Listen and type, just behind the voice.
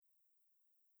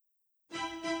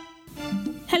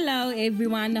Hello,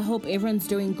 everyone. I hope everyone's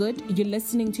doing good. You're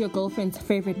listening to your girlfriend's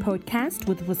favorite podcast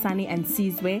with Vusani and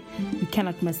Sizwe. You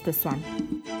cannot miss this one.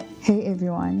 Hey,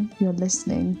 everyone. You're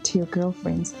listening to your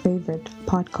girlfriend's favorite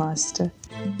podcast.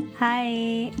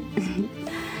 Hi.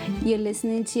 You're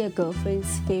listening to your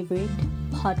girlfriend's favorite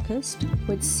podcast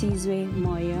with Sizwe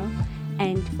Moyo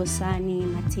and Vusani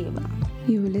Matiba.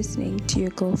 You're listening to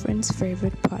your girlfriend's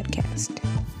favorite podcast.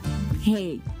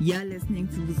 Hey, you're listening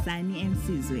to Vusani and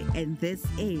Sizwe, and this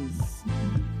is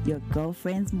your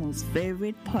girlfriend's most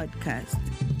favorite podcast.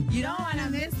 You don't want to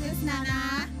miss this,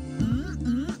 Nana.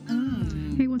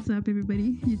 Hey, what's up,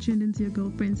 everybody? You tuned into your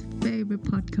girlfriend's favorite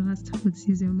podcast with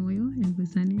Sizwe Moyo and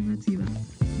Vusani Matiba.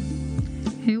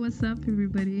 Hey, what's up,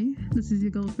 everybody? This is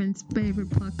your girlfriend's favorite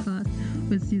podcast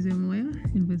with Sizwe Moyo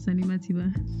and Vusani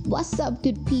Matiba. What's up,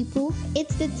 good people?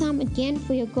 It's the time again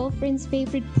for your girlfriend's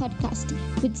favorite podcast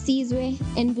with Sizwe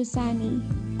and Vusani.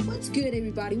 What's good,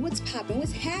 everybody? What's poppin'?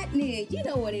 What's happening? You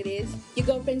know what it is. Your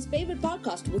girlfriend's favorite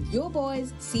podcast with your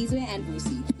boys, Sizwe and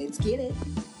Vusi. Let's get it.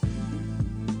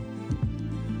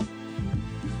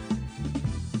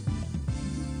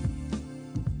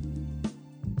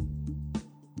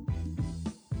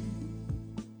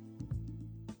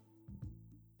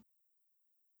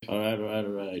 All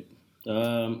right.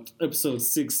 Episode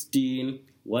 16,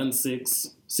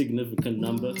 16, significant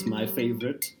number. It's my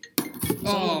favorite.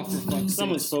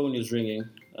 Someone's phone is ringing.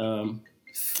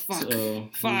 So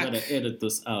we gotta edit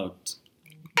this out.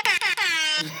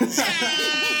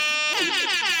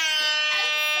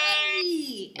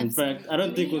 In fact, I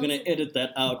don't think we're gonna edit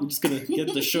that out. We're just gonna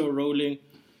get the show rolling.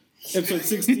 Episode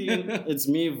 16, it's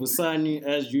me, Vusani,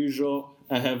 as usual.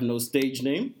 I have no stage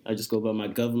name. I just go by my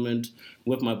government.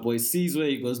 With my boy Sizwe,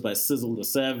 he goes by Sizzle the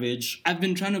Savage. I've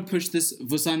been trying to push this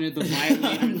Vusani the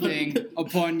Violator thing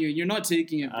upon you. You're not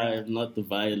taking it, bro. I am not the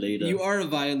violator. You are a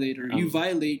violator. You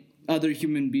violate other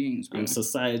human beings, bro. I'm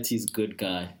society's good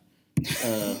guy.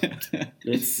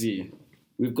 Let's see.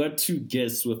 We've got two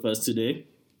guests with us today.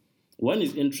 One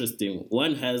is interesting.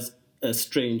 One has a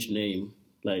strange name,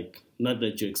 like not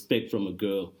that you expect from a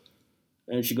girl.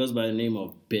 And she goes by the name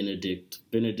of Benedict.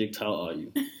 Benedict, how are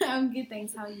you? I'm good,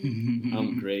 thanks. How are you?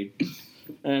 I'm great.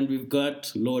 And we've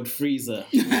got Lord Freezer.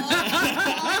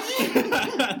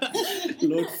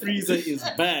 Lord Freezer is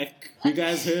back. You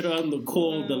guys heard her on the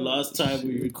call the last time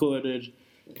we recorded.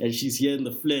 And she's here in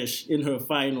the flesh, in her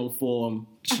final form.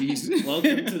 Jeez.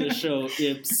 Welcome to the show,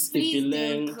 Ips. Please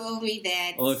don't call me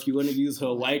that. Or if you want to use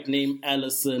her white name,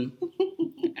 Allison.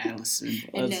 Allison.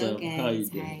 What's Hello, up? guys. How you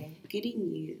doing? Hi. Good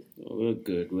in you. We're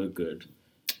good.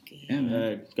 Okay. Yeah, man.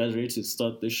 Alright, guys, ready to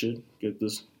start this shit?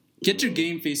 Get your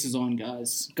game faces on,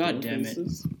 guys. God Game damn it.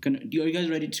 faces? Are you guys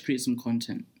ready to create some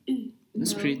content?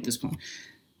 Let's create this content.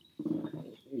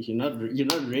 You're not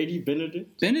ready,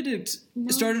 Benedict? Benedict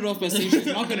started off by saying she's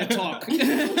not going to talk. I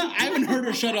haven't heard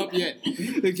her shut up yet.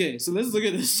 Okay, so let's look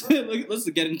at this. Let's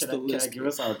get into the list. Can I give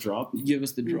us our drop? Give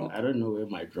us the drop. I don't know where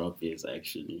my drop is,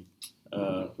 actually.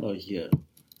 Here.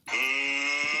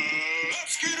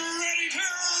 Let's get ready to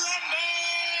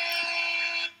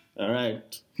rumble!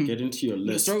 Alright, get into your Let's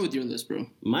list. start with your list, bro.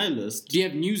 My list? Do you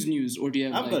have news, or do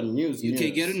you have I've got news.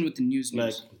 Okay, get in with the news.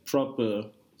 Like, proper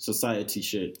society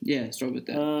shit. Yeah, start with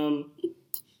that.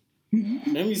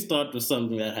 Let me start with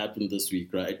something that happened this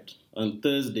week, right? On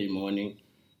Thursday morning,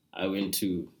 I went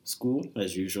to school,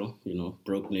 as usual. You know,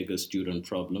 broke nigga student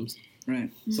problems.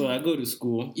 Right. So I go to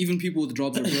school. Even people with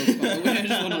jobs are broke, by the way. I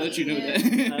just want to let you know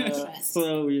that.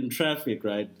 So we're in traffic,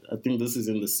 right? I think this is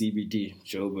in the CBD,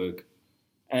 Joburg.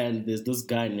 And there's this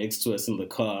guy next to us in the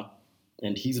car,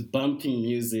 and he's bumping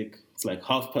music. It's like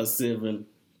 7:30.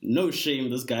 No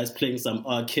shame, this guy's playing some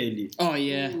R. Kelly. Oh,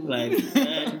 yeah. Like,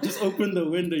 just open the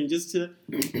window and just hear,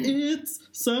 it's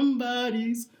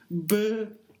somebody's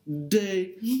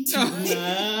birthday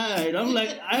tonight. I'm like,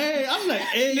 hey.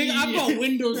 Nigga, I've got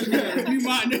windows in here. You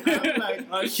mind? I'm like,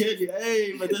 R. Kelly,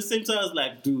 hey. But at the same time, I was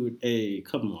like, dude, hey,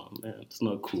 come on, man. It's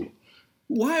not cool.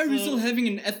 Why are we still having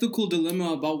an ethical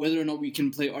dilemma about whether or not we can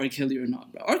play R. Kelly or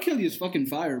not, bro? R. Kelly is fucking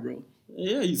fire, bro.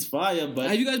 Yeah, he's fire, but...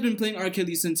 Have you guys been playing R.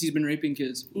 Kelly since he's been raping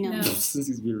kids? No. Since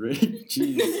he's been raped?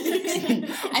 Jeez.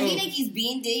 I feel like he's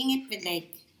been doing it, but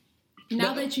like...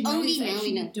 Now that you know only he's now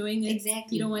actually we know. doing it,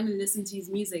 Exactly. you don't want to listen to his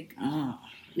music. Ah.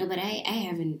 No, but I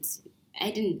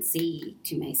didn't say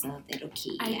to myself that,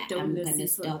 okay, I don't I'm listen going to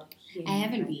to stop. it. I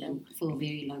haven't been for a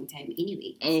very long time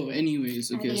anyway. Oh,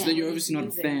 anyways. Okay, so Yeah. you're obviously not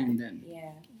a fan then.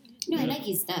 Yeah. No, I like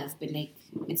his stuff, but like,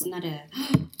 it's not a,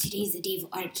 today's the day for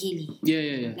R. Kelly.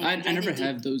 Yeah. Like, I I'd never rather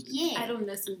have those. Yeah. I don't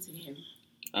listen to him.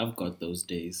 I've got those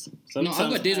days. No,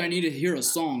 I've got days where I need to hear a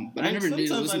song, but I never need to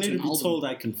sometimes I listen need to to an be album. told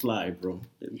I can fly, bro.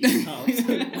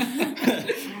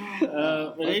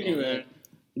 But anyway,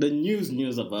 the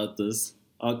news about this.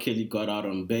 R. Kelly got out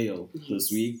on bail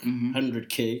this week.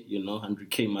 100K,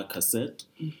 100K my cassette.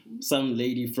 Some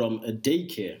lady from a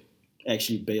daycare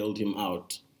actually bailed him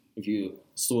out. If you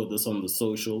saw this on the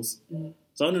socials.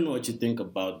 So I don't know what you think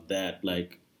about that.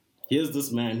 Like, here's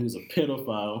this man who's a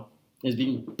pedophile is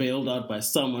being bailed out by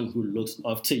someone who looks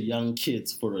after young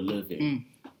kids for a living.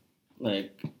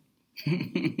 Like,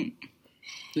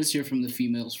 let's hear from the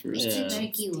females first. It's a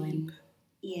tricky one.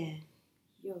 Yeah.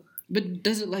 But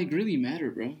does it really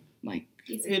matter, bro? Like,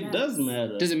 it does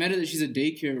matter. Does it matter that she's a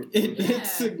daycare?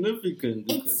 It's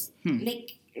significant. It's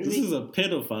like this is a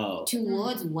pedophile.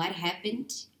 Towards what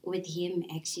happened with him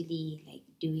actually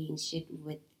doing shit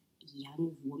with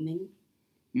young women.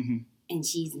 And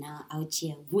she's now out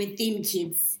here with them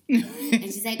kids. And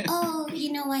she's like, oh,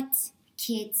 you know what?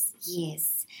 Kids,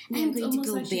 yes. I'm going to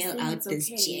go bail out this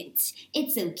jet.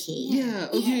 It's okay. Yeah,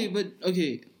 okay, but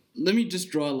okay. Let me just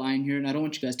draw a line here, and I don't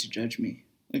want you guys to judge me.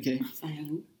 Okay?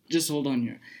 Fine. Just hold on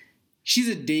here. She's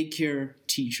a daycare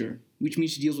teacher, which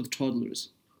means she deals with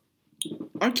toddlers.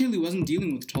 R. Kelly wasn't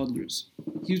dealing with toddlers.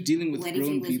 He was dealing with grown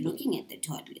people. What if he was looking at the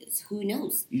toddlers? Who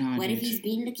knows? What if he's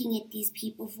been looking at these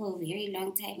people for a very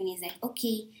long time and he's like,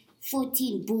 okay,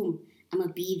 14, boom, I'm going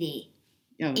to be there.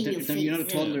 Yeah, but then you're not a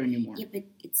toddler anymore. Yeah, but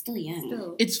it's still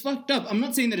young. It's fucked up. I'm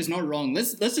not saying that it's not wrong.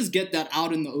 Let's just get that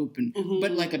out in the open.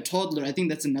 But like a toddler, I think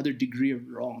that's another degree of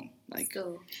wrong. Like,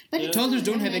 but toddlers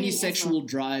don't have any sexual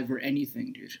drive or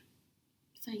anything, dude.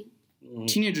 Fine.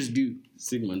 Teenagers do.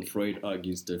 Sigmund Freud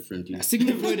argues differently. Yeah,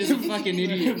 Sigmund Freud is a fucking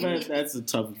idiot. But that's a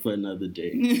topic for another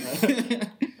day.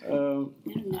 I don't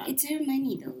know. It's her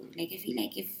money, though. Like, I feel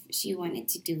like if she wanted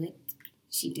to do it,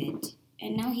 she did.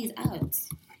 And now he's out.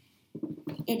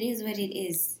 It is what it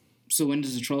is. So when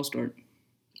does the trial start?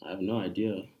 I have no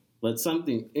idea. But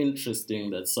something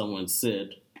interesting that someone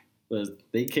said was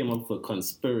they came up with a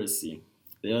conspiracy.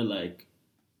 They are like,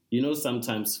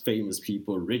 sometimes famous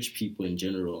people, rich people in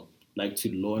general, like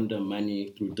to launder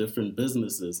money through different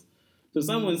businesses. So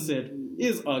someone said,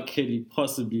 is R. Kelly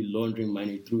possibly laundering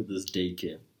money through this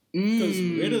daycare? Because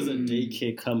where does a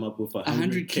daycare come up with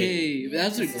 100K?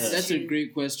 That's a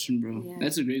great question, bro. Yeah.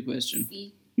 That's a great question.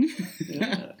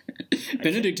 Yeah.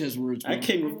 Benedict has words, bro. I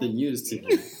came with the news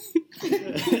today.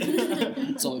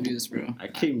 It's obvious, bro. I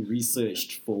came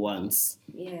researched for once.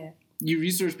 Yeah. You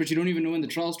researched, but you don't even know when the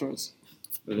trial starts.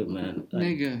 Oh, man.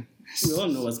 Nigga. We all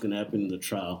know what's going to happen in the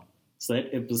trial. It's that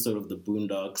episode of the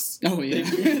Boondocks. Oh, yeah.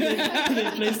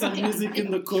 They play some music in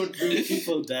the courtroom.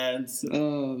 People dance.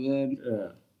 Oh, man. Yeah.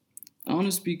 I want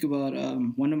to speak about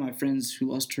one of my friends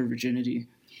who lost her virginity.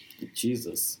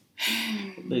 Jesus.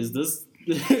 Is this...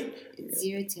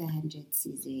 0 to 100,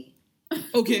 CZ.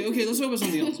 Okay, let's talk about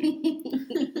something else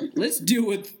here. Let's deal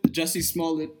with Jussie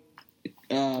Smollett.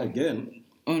 Again?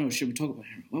 Oh, no, shit, we talk about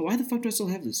him. Why the fuck do I still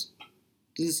have this?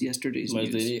 This is yesterday's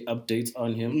news. Was there any updates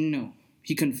on him? No.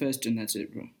 He confessed and that's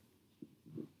it, bro.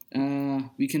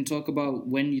 We can talk about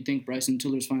when you think Bryson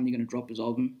Tiller's finally going to drop his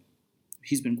album.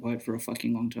 He's been quiet for a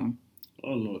fucking long time.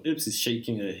 Oh, no. Ips is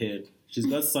shaking her head. She's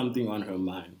got something on her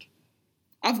mind.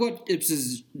 I've got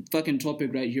Ips's fucking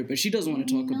topic right here, but she doesn't want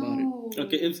to talk about it.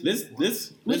 Okay,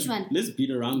 Ips, Which one? Let's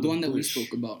beat around the one that we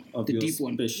spoke about, the deep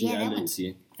one. Speciality.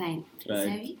 Yeah, Fine. Right?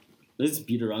 Sorry? Let's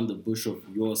beat around the bush of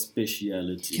your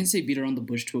speciality. You can't say beat around the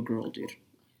bush to a girl, dude.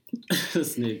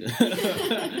 This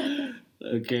nigga.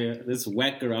 Okay, let's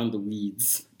whack around the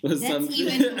weeds. That's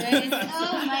even worse.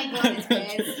 Oh my god, it's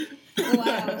worse.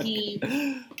 Wow, he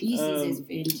uses his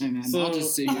friend. Hey man, I'll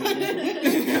just say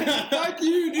fuck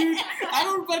you, dude. I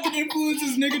don't fucking influence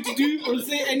this nigga to do or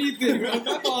say anything, bro.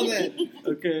 Fuck all that.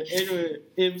 Okay, anyway,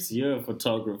 Ibs, you're a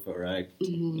photographer, right?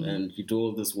 Mm-hmm. And you do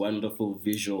all this wonderful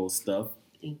visual stuff.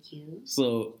 Thank you.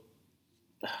 So,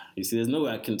 you see, there's no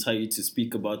way I can tell you to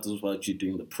speak about this without you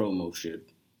doing the promo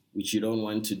shit, which you don't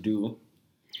want to do.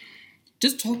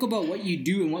 Just talk about what you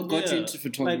do and what got you into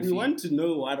photography. Like, we want to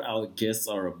know what our guests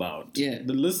are about. Yeah.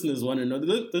 The listeners want to know.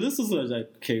 The listeners are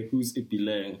like, okay, who's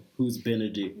Ipileng? Who's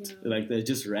Benedict? Yeah. Like, they're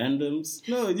just randoms.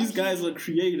 No, these guys are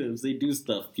creatives. They do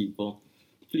stuff, people.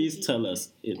 Please tell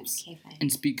us, Ips. Okay, fine.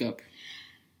 And speak up.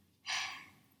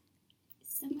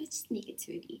 So much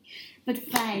negativity. But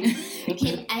fine.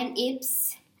 Okay, I'm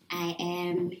Ips. I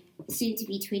am soon to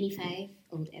be 25.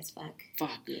 Old as fuck.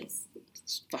 Fuck. Yes.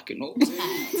 It's fucking old.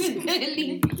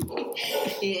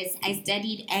 Yes, I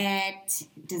studied at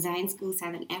Design School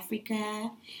Southern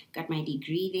Africa. Got my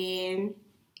degree there.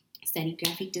 Studied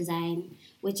graphic design,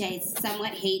 which I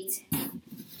somewhat hate.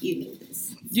 you know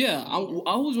this. Yeah, I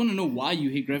always want to know why you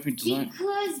hate graphic design.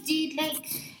 Because, dude, like,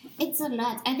 it's a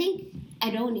lot. I think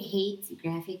I don't hate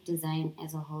graphic design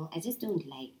as a whole. I just don't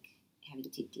like having to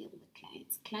deal with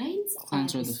clients.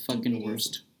 Clients are the fucking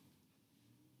worst.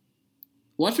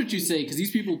 Watch what you say, because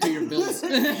these people pay your bills.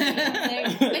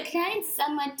 The clients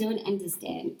somewhat don't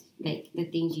understand, like, the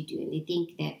things you do, and they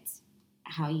think that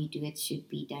how you do it should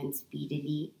be done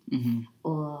speedily,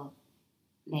 or,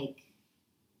 like,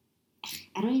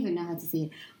 I don't even know how to say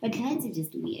it, but clients are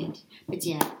just weird. But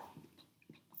yeah,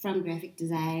 from graphic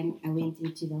design, I went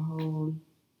into the whole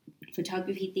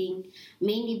photography thing,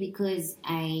 mainly because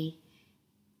I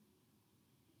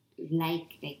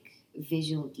like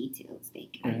visual details.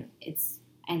 Like, right.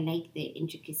 I like the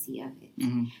intricacy of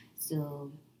it.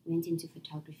 So went into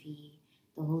photography.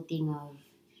 The whole thing of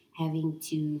having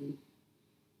to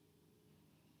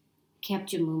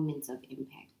capture moments of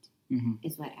impact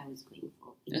is what I was going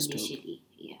for initially.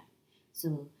 Yeah.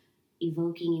 So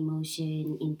evoking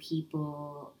emotion in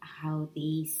people, how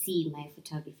they see my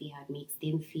photography, how it makes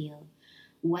them feel,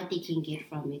 what they can get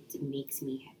from it makes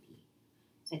me happy.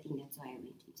 So I think that's why I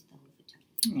went into the whole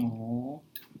photography. Aww.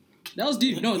 That was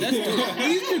deep. No, that's dope. At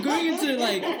least you're going into,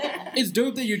 like, it's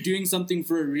dope that you're doing something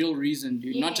for a real reason,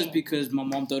 dude. Yeah. Not just because my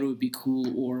mom thought it would be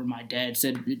cool or my dad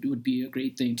said it would be a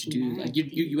great thing to do. Like,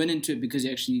 you went into it because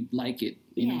you actually like it,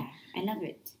 you know? I love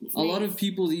it. It's a lot of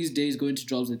people these days go into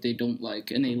jobs that they don't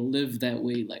like, and they live that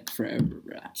way, like, forever,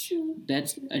 bruh. True.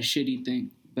 That's a shitty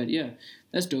thing. But, yeah,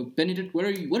 that's dope. Benedict, what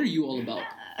are you all about?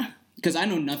 Because I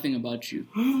know nothing about you.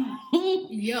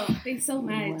 Yo, thanks so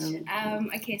much.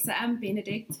 Okay, so I'm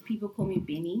Benedict. People call me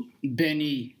Benny.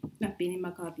 Benny. Not Benny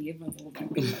McCarthy. Everyone's all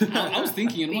about Benny. I was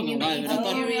thinking, I'm not gonna lie, but I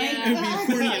thought it would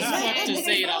be corny as fuck to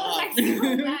say it out loud.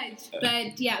 So much.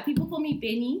 But yeah, people call me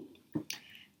Benny.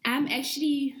 I'm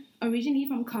actually originally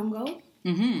from Congo.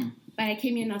 But I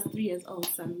came here when I was 3 years old,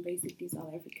 so I'm basically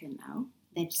South African now.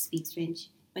 That speaks French.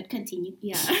 But continue.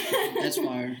 Yeah. That's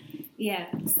fire. Yeah.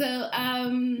 So,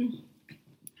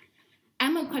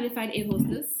 I'm a qualified air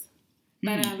hostess,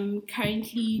 but I'm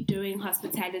currently doing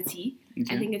hospitality.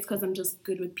 Okay. I think it's because I'm just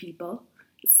good with people.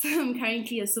 So I'm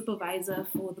currently a supervisor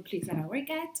for the place that I work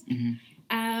at.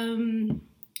 I'm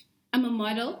a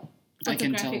model,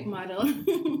 photographic model.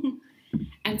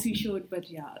 I'm too short, but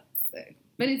yeah. So,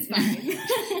 but it's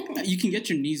fine. You can get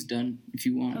your knees done if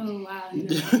you want. Oh, wow.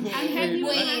 No. I'm happy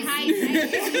with my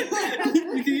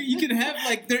height. you can have,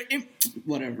 like,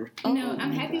 whatever. No,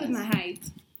 I'm happy with my height.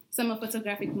 So I'm a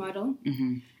photographic model.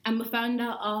 I'm a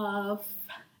founder of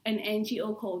an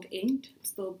NGO called Inked. I'm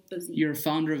still busy. You're a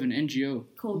founder of an NGO?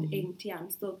 Called Inked, yeah. I'm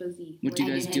still busy. What do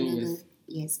you guys deal with?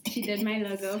 Yes. She did my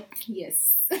logo.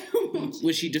 Yes.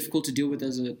 Was she difficult to deal with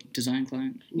as a design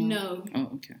client? No.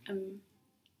 Oh, okay.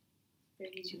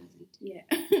 She wasn't. Yeah.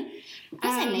 Plus,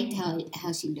 I liked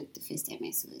how she looked the first time I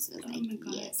saw her. So I was like, my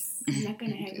God. Yes. I'm not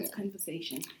going to have this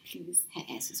conversation, please. Her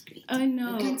ass is great. Oh,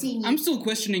 no. Continue. I'm still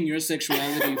questioning your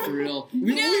sexuality, for real.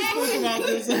 We always spoke about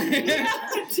this.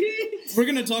 We're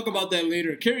going to talk about that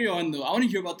later. Carry on, though. I want to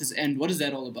hear about this end. What is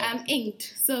that all about?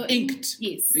 Inked. So Inked?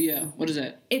 Yes. Yeah. What is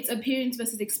that? It's appearance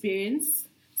versus experience.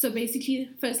 So basically,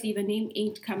 firstly, the name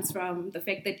Inked comes from the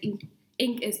fact that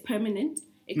ink is permanent.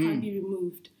 It can't be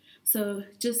removed. So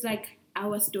just like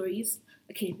our stories,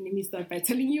 okay, let me start by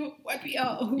telling you what we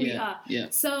are, who we are. Yeah.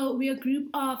 So we're a group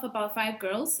of about 5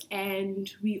 girls,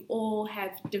 and we all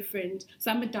have different.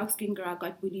 So I'm a dark-skinned girl. I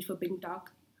got bullied for being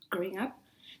dark growing up.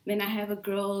 Then I have a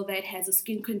girl that has a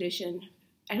skin condition.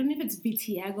 I don't know if it's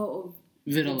vitiligo or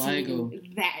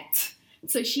vitiligo. That.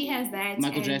 So she has that.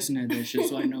 Michael Jackson had that shit,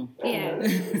 so I know. Yeah.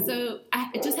 So I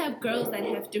just have girls that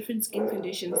have different skin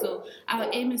conditions. So our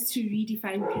aim is to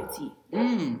redefine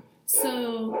beauty.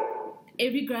 So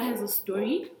every girl has a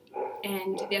story,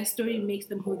 and their story makes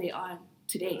them who they are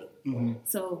today.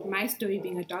 So my story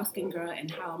being a dark-skinned girl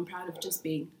and how I'm proud of just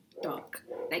being dark.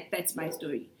 Like, that's my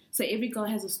story. So every girl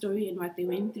has a story and what they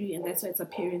went through, and that's why it's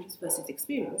appearance versus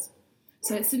experience.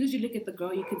 So as soon as you look at the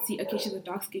girl, you can see, okay, she's a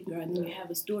dark-skinned girl, and then we have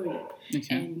a story.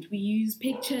 Okay. And we use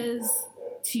pictures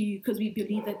because we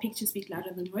believe that pictures speak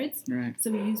louder than words. Right.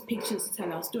 So we use pictures to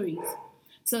tell our stories.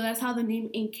 So that's how the name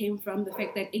Ink came from, the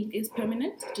fact that ink is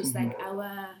permanent, just like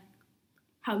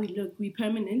how we look, we're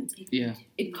permanent. Yeah.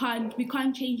 We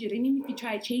can't change it. And even if you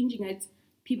try changing it,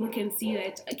 people can see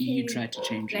that, okay. You tried to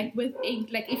change it. Like with ink,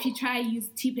 like if you try use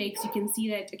T-Pex, you can see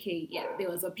that, okay, yeah, there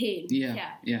was a pain.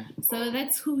 Yeah. So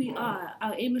that's who we are.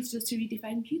 Our aim is just to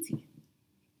redefine beauty.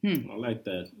 I like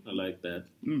that. I like that.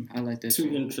 I like that.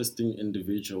 Two interesting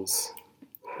individuals.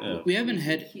 We haven't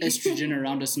had estrogen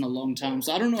around us in a long time,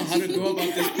 so I don't know how to go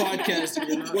about this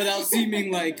podcast without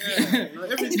seeming like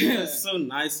everything is so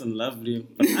nice and lovely.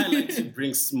 But I like to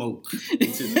bring smoke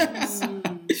into this.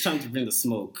 Trying to bring the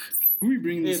smoke. Who are you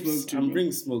bringing the smoke to? I'm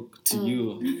bringing smoke to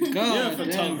you. God, you're a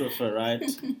photographer, right?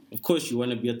 Of course, you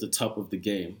want to be at the top of the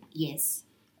game. Yes.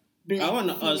 I want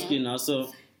to ask you now.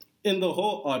 So, in the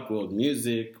whole art world,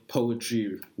 music,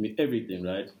 poetry, everything,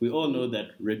 right? We all know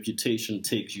that reputation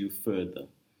takes you further,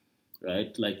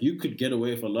 right? Like, you could get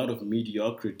away with a lot of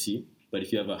mediocrity, but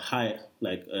if you have a high,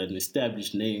 like an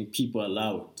established name, people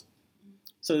allow it.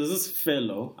 So there's this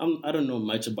fellow, I don't know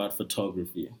much about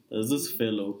photography. There's this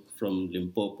fellow from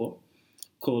Limpopo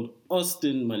called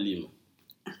Austin Malema,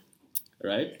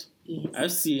 right? Yes.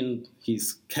 I've seen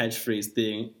his catchphrase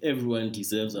thing, everyone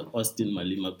deserves an Austin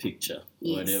Malema picture,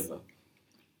 or whatever.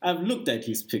 I've looked at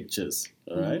his pictures,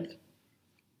 all right?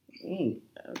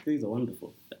 These are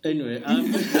wonderful. Anyway, you're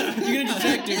going to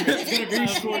distract him. He's got a very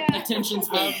short attention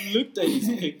span. I've looked at his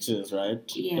pictures, right?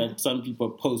 Yeah. That some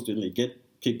people post when they get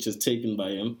pictures taken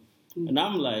by him. And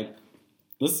I'm like,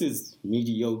 this is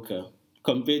mediocre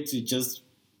compared to just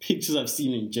pictures I've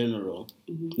seen in general.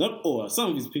 Not all.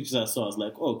 Some of his pictures I saw, I was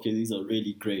like, oh, okay, these are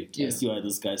really great. Yeah. I see why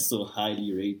this guy's so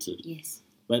highly rated. Yes.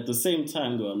 But at the same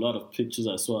time, there were a lot of pictures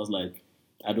I saw, I was like,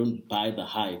 I don't buy the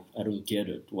hype. I don't get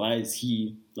it. Why is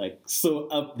he like so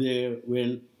up there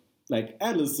when, like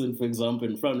Allison, for example,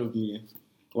 in front of me,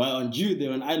 while on you there,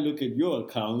 when I look at your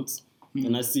accounts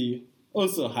and I see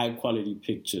also high quality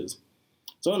pictures.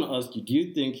 So I want to ask you, do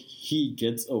you think he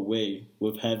gets away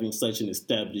with having such an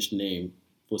established name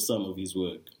for some of his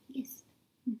work? Yes.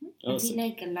 I feel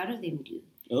like a lot of them do.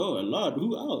 Oh, a lot.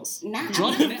 Who else? Nah,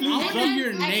 Drop the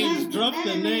names. Drop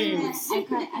the names.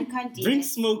 I can't do Bring that.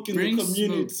 smoke in the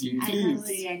community, I can't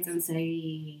please. do that. I'm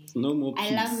sorry. No more peace.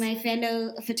 I love my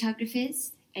fellow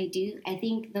photographers. I do. I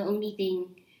think the only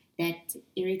thing that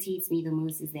irritates me the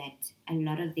most is that a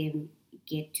lot of them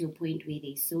get to a point where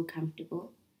they're so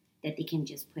comfortable that they can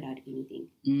just put out anything.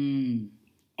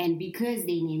 And because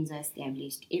their names are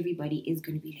established, everybody is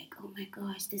going to be like, oh my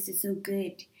gosh, this is so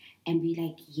good. And be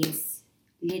like, yes,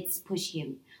 let's push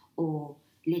him. Or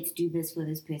let's do this for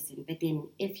this person. But then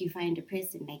if you find a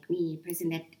person like me, a person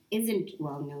that isn't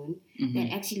well known,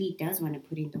 that actually does want to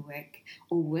put in the work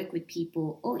or work with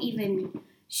people or even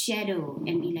shadow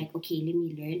and be like, okay, let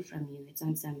me learn from you. It's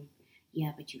on some,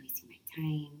 yeah, but you're wasting my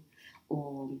time.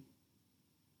 Or,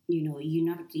 you know, you're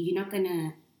not going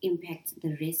to impact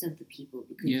the rest of the people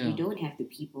because you don't have the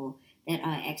people that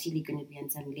are actually going to be on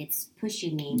some let's push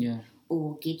your name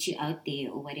or get you out there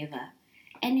or whatever.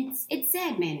 And it's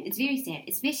sad, man. It's very sad,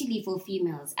 especially for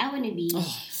females. I want to be...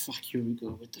 Oh, fuck, here we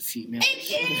go with the females.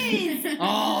 It is!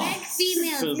 Black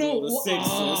females. No, the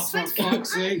for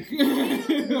fuck's sake.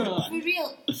 For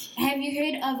real. Have you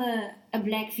heard of a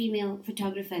black female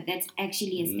photographer that's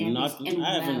actually established and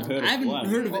I haven't heard of I haven't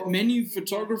heard of it. Many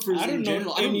photographers I don't in know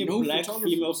general. any I don't know black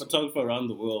female photographer around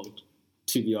the world,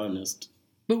 to be honest.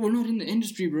 But we're not in the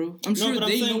industry, bro. I'm sure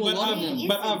they know a lot of them.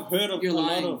 But I've heard of a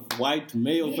lot of white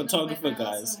male photographer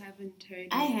guys.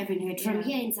 I haven't heard from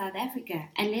here in South Africa,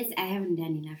 unless I haven't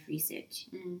done enough research.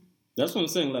 That's what I'm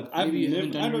saying. Like I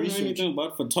don't know anything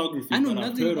about photography, I know but I've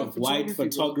nothing heard about of white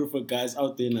photographer guys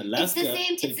out there in Alaska.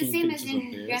 It's the same as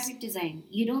in theirs. graphic design.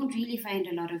 You don't really find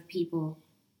a lot of people,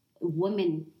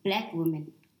 black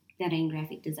women, that are in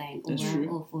graphic design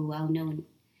or well known.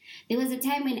 There was a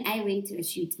time when I went to a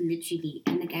shoot, literally,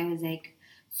 and the guy was like,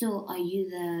 so are you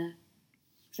the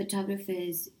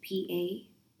photographer's PA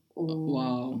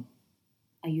or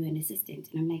are you an assistant?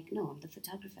 And I'm like, no, I'm the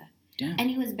photographer. Damn. And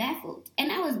he was baffled.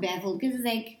 And I was baffled because it's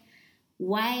like,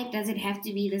 why does it have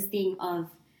to be this thing of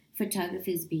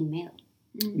photographers being male?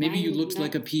 Maybe you looked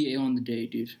like a PA on the day,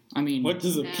 dude. I mean, what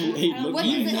does a PA look like?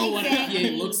 You know what a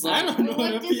PA looks like. I don't know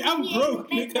what a PA. I'm broke,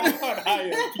 nigga. I can't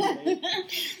hire a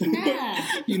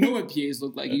PA. You know what PAs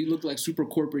look like. You look like super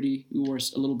corporate-y. You wore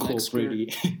a little black skirt.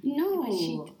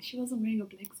 No, she wasn't wearing a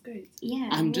black skirt. Yeah,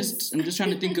 I'm just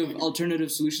trying to think of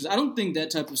alternative solutions. I don't think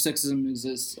that type of sexism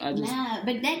exists.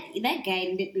 But that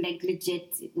guy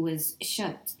legit was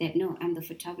shocked that no, I'm the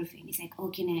photographer, and he's like, oh,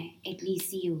 can I at least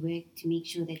see your work to make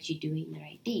sure that you're doing the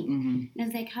right thing? And I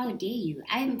was like, how dare you?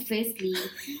 I'm firstly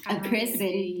a person.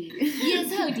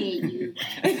 Yes, how dare you?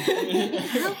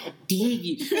 How dare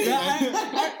you?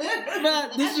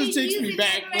 This just takes me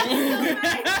back,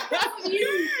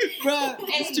 bro.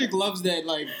 This chick loves that.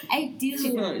 Like I do.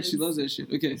 She loves that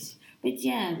shit. Okay. But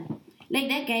yeah, like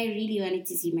that guy really wanted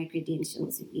to see my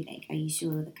credentials and be like, are you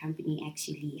sure the company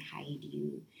actually hired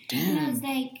you? Damn. And I was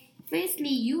like, firstly,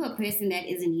 you a person that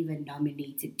isn't even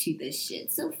nominated to this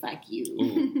shit, so fuck you.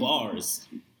 Ooh, bars.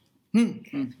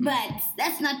 But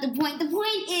that's not the point. The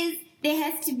point is there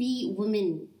has to be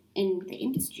women in the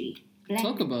industry. Black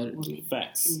Talk about it. women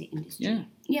Facts. in the industry. Yeah.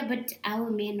 Yeah, but our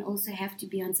men also have to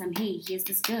be on some, hey, here's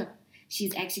this girl.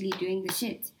 She's actually doing the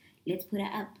shit. Let's put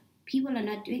her up. People are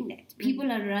not doing that.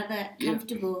 People are rather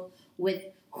comfortable with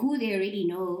who they already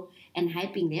know and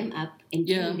hyping them up and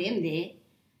getting them there.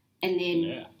 And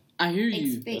then I hear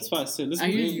you. That's why I said let's I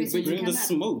hear you, but bring the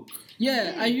smoke.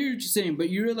 Yeah, I hear what you're saying, but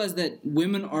you realize that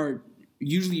women are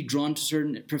usually drawn to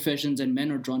certain professions and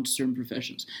men are drawn to certain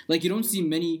professions. Like, you don't see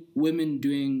many women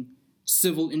doing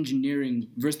civil engineering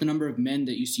versus the number of men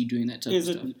that you see doing that type of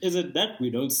stuff. Is it that we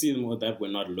don't see them or that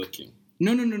we're not looking?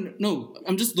 No.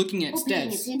 I'm just looking at paying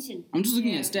stats. attention. I'm just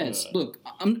looking at stats. Look,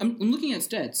 I'm looking at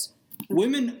stats.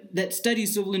 Women that study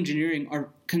civil engineering are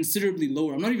considerably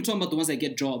lower. I'm not even talking about the ones that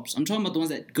get jobs. I'm talking about the ones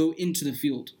that go into the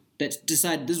field, that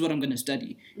decide this is what I'm going to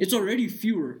study. It's already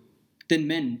fewer than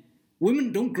men.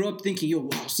 Women don't grow up thinking, yo,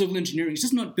 wow, civil engineering. It's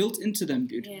just not built into them,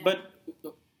 dude. Yeah. But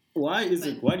why is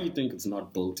it? Why do you think it's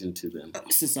not built into them?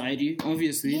 Society,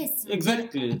 obviously. Yes.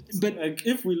 Exactly. But like,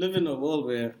 if we live in a world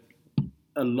where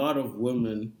a lot of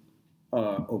women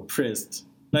are oppressed,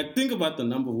 like think about the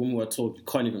number of women who are told you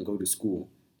can't even go to school.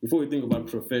 Before we think about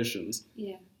professions.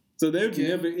 Yeah. So they would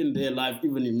never in their life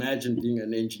even imagine being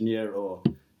an engineer or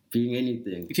being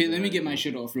anything. Okay, let me get my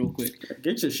shit off real quick.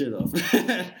 Get your shit off.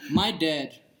 My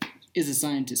dad is a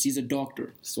scientist. He's a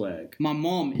doctor. Swag. My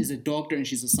mom is a doctor and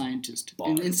she's a scientist.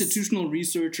 Bars. An institutional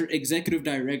researcher, executive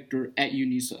director at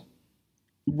UNISA.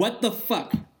 What the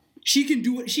fuck? She can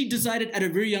do what she decided at a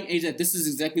very young age that this is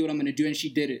exactly what I'm going to do, and she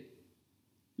did it.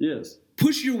 Yes.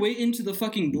 Push your way into the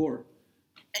fucking door.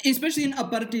 Especially in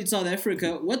apartheid South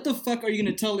Africa, what the fuck are you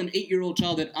going to tell an 8-year-old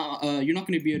child that you're not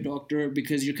going to be a doctor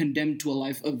because you're condemned to a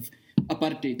life of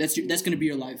apartheid? That's going to be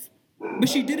your life. But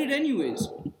she did it anyways.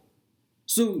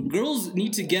 So girls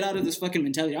need to get out of this fucking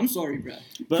mentality. I'm sorry, bro.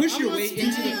 Push your way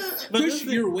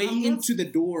into the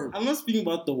door. I'm not speaking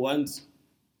about the ones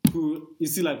who, you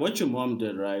see, like what your mom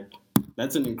did, right?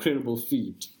 That's an incredible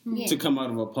feat to come out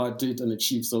of apartheid and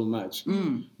achieve so much.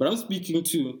 But I'm speaking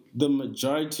to the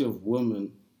majority of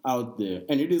women out there,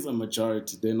 and it is a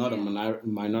majority, they're not a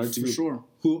minority, For sure.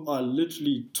 who are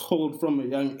literally told from a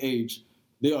young age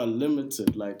they are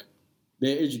limited, like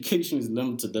their education is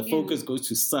limited. The focus goes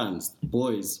to sons,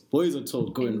 boys. Boys are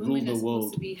told go and rule women the are supposed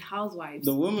world. to be housewives.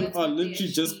 The women That's are what they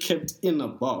literally just actually- kept in a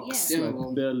box. Yeah.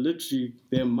 Like, they're literally,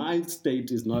 their mind state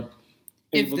is not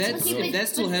If able that's to grow. if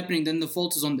that's still happening, then the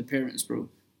fault is on the parents, bro.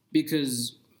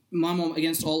 Because my mom,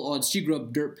 against all odds, she grew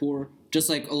up dirt poor, just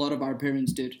like a lot of our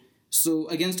parents did. So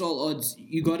against all odds,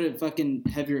 you gotta fucking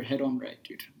have your head on right,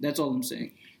 dude. That's all I'm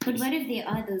saying. But what if there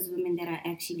are those women that are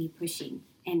actually pushing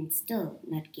and still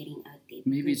not getting out there?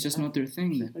 Maybe it's just not their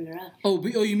thing then. People around.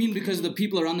 Oh, you mean because the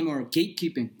people around them are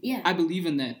gatekeeping? Yeah. I believe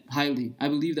in that highly. I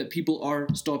believe that people are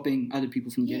stopping other people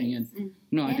from getting in.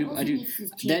 No, I That do. also I do. needs to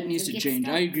change That needs or to get change.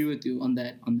 I stopped. agree with you on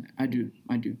that. I do.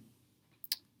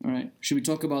 All right. Should we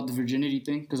talk about the virginity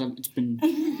thing? Because it's been.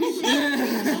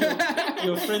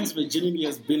 Your friend's virginity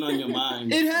has been on your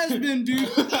mind. It has been, dude.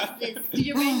 Did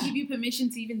your man give you permission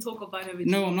to even talk about her?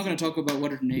 No, I'm not going to talk about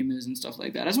what her name is and stuff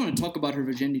like that. I just want to talk about her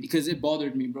virginity because it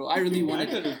bothered me, bro. I really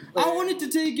wanted. I wanted to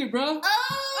take it, bro.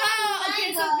 Oh,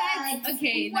 okay, so that's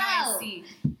okay. Now I see.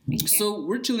 Okay. So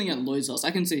we're chilling at Lloyd's house. I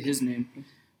can say his name.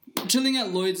 Chilling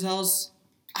at Lloyd's house.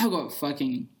 I got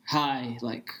fucking high,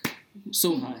 like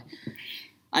so high.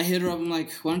 I hit her up. I'm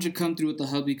like, why don't you come through with the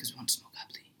hubby? Because we want to smoke hubby.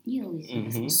 You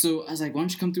always So I was like, why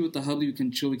don't you come through with the hubby? We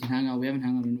can chill. We can hang out. We haven't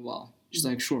hung out in a while. She's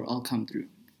like, sure, I'll come through.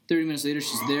 30 minutes later,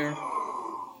 she's there.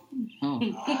 Oh.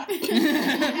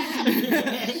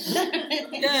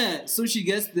 Yeah, so she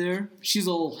gets there. She's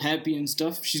all happy and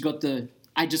stuff. She's got the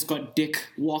I just got dick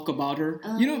walk about her.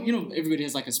 You know, everybody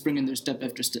has like a spring in their step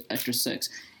after sex.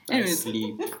 I Anyways,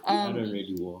 sleep. I don't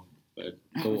really walk, but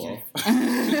go off.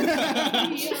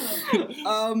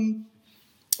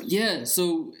 Yeah,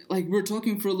 so like we were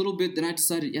talking for a little bit, then I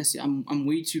decided, yes, I'm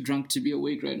way too drunk to be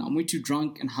awake right now. I'm way too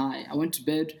drunk and high. I went to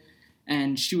bed,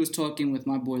 and she was talking with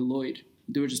my boy Lloyd.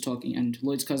 They were just talking, and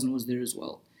Lloyd's cousin was there as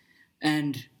well.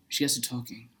 And she gets to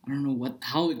talking. I don't know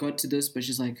how it got to this, but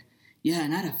she's like, yeah,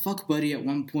 and I had a fuck buddy at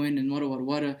one point, and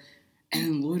wada.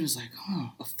 And Lloyd was like,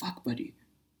 a fuck buddy.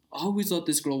 I always thought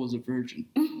this girl was a virgin.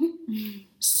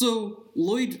 So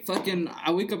Lloyd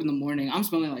I wake up in the morning, I'm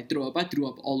smelling like throw up. I threw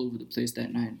up all over the place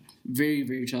that night. Very,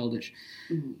 very childish.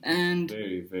 And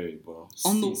Very, very, bro.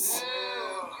 on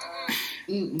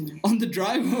the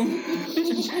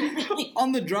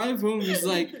drive home, he's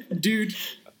like, dude,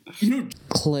 You know,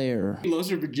 Claire lost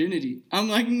her virginity. I'm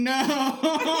like, no.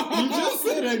 You just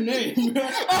said her name.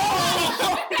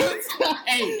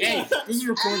 Hey, this is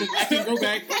recorded. I can go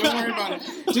back. Don't worry about it.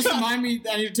 Just remind me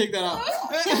I need to take that out.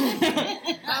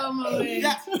 Oh my word.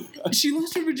 Yeah, she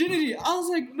lost her virginity. I was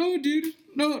like, no, dude.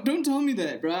 No, don't tell me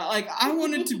that, bro. Like, I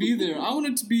wanted to be there. I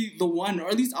wanted to be the one, or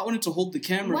at least I wanted to hold the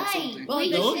camera or something. Well,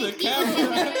 Hold the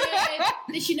camera.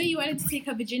 Did she know you wanted to take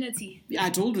her virginity? Yeah, I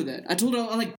told her that. I told her,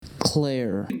 I'm like,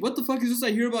 Claire, what the fuck is this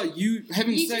I hear about you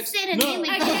having You sex? just said her name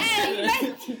again.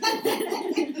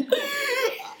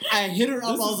 I hit her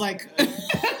up. I was like,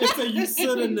 It's a you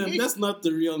pseudonym. That's not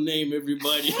the real name,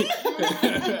 everybody.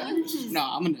 no,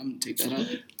 I'm gonna take that out.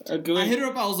 Okay. I hit her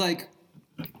up. I was like,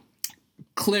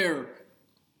 Claire,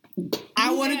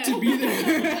 I wanted to be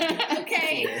there.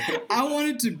 Okay. I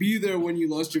wanted to be there when you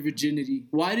lost your virginity.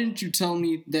 Why didn't you tell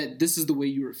me that this is the way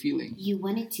you were feeling? You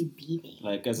wanted to be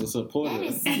there. Like, as a supporter. That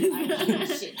is some argument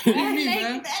shit. What do you mean,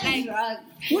 man? That is wrong.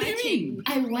 What do you mean?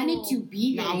 I wanted to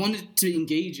be there. No, I wanted to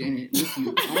engage in it with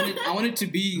you. I wanted to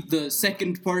be the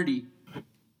second party.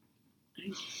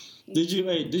 Did you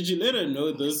let her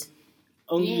know this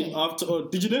only after, or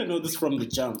did you let her know this from the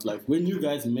jump? Like, when you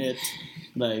guys met,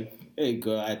 like, hey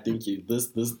girl, I think you this,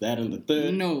 that, and the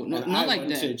third. No, and not I like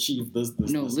want that. to achieve this.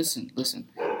 No, this. listen.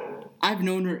 I've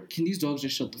known her. Can these dogs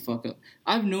just shut the fuck up?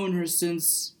 I've known her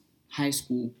since high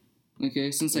school. Okay,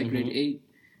 since like grade 8,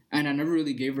 and I never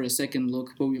really gave her a second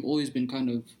look. But we've always been kind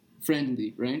of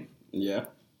friendly, right? Yeah.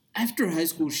 After high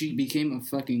school, she became a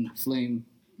fucking flame.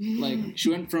 Like, she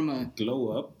went from a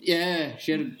glow up. Yeah,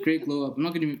 she had a great glow up. I'm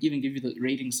not gonna even give you the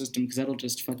rating system because that'll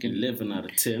just fucking 11 out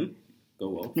of 10.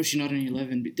 Go up. No, she's not an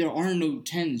 11. But there are no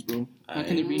 10s, bro. How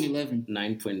can there be an 11?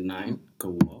 9.9.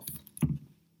 Go off.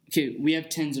 Okay, we have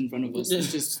 10s in front of us.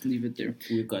 Let's just leave it there.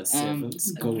 We've got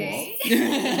 7s. Go off.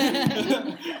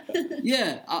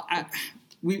 Yeah,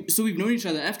 we've known each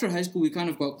other. After high school, we kind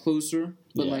of got closer,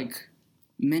 but like,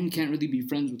 men can't really be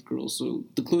friends with girls. So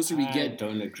the closer we get, I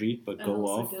don't agree, but go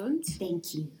off.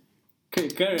 Thank you.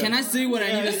 Okay, can I say what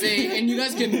I need to say, and you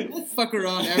guys can fuck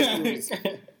around afterwards?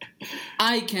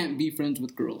 I can't be friends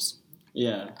with girls.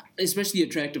 Yeah, especially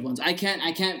attractive ones. I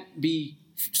can't be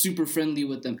super friendly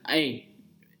with them. Hey,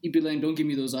 Ipilang, don't give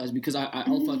me those eyes because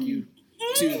I'll fuck you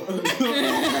too.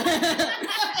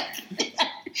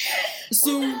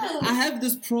 So I have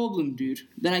this problem, dude,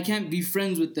 that I can't be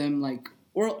friends with them, like,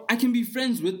 or I can be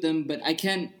friends with them, but I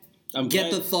can't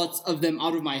get the thoughts of them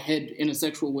out of my head in a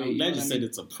sexual way. I'm glad you said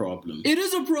it's a problem. It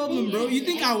is a problem, bro. You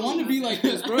think I want to be like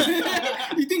this, bro?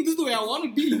 You think this is the way I want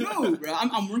to be? No, bro.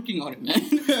 I'm working on it, man.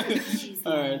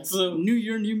 Alright, so new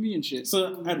year, new me and shit.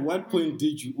 So at what point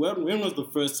did you, when was the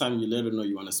first time you let her know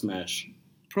you want to smash?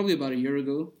 Probably about a year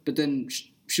ago, but then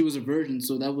she was a virgin,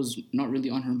 so that was not really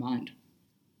on her mind.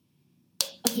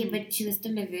 Okay, but she was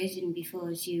still a virgin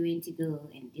before she went to go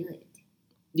and do it.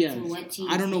 Yeah, so what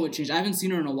changed? I don't know what changed. I haven't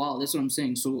seen her in a while. That's what I'm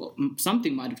saying. So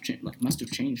something might have changed. Like, must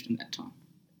have changed in that time.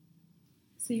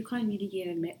 So you can't really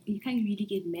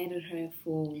get mad at her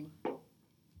for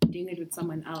doing it with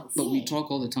someone else. But we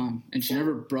talk all the time, and she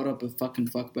never brought up a fucking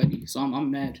fuck buddy. So I'm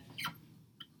mad.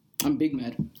 I'm big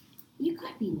mad. You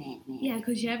can't be mad, man. Yeah,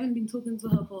 because you haven't been talking to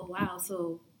her for a while.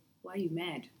 So why are you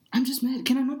mad? I'm just mad.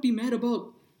 Can I not be mad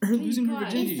about her losing her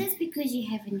virginity? Is this because you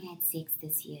haven't had sex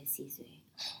this year, Caesar?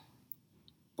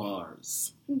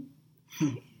 Bars.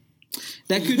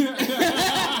 That could.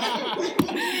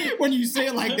 When you say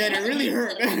it like that, it really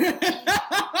hurt.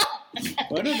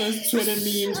 What are those Twitter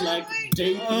memes like?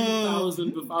 Day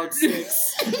 3000 without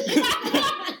sex.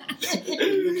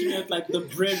 You're looking at like the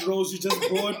bread rolls you just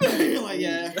bought. You're like,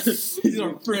 yeah, these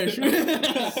are fresh.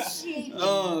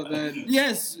 Oh man,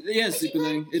 yes,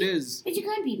 Ipilang, it is. But you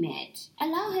can't be mad.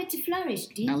 Allow her to flourish,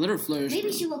 dude. I'll let her flourish.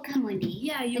 Maybe she will come one day.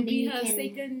 Yeah, you'll be her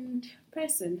second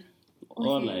person.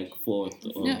 Or like fourth.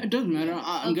 Or... Yeah, it doesn't matter.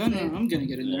 I'm gonna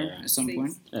get in there at some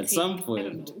point. At some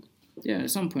point. Yeah,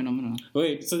 at some point I'm gonna.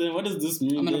 Wait, so then what does this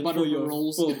mean? I'm gonna butter your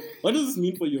rolls. What does this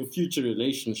mean for your future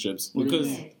relationships? Because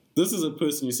this is a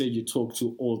person you say you talk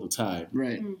to all the time.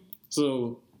 Right.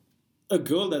 So a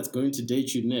girl that's going to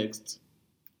date you next,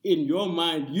 in your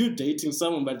mind, you're dating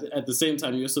someone, but at the same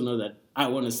time, you also know that I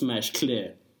want to smash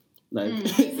Claire. Like,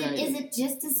 is it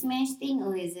just a smash thing,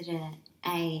 or is it a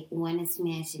I want to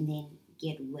smash and then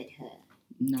get with her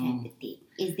type of thing?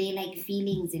 Is there like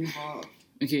feelings involved?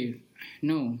 Okay,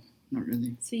 no, not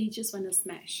really. So you just want to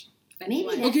smash?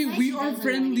 Maybe. Okay, we are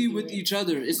friendly with each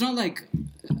other. It's not like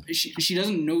she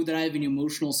doesn't know that I have an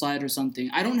emotional side or something.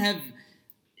 I don't have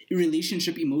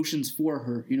relationship emotions for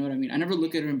her. You know what I mean? I never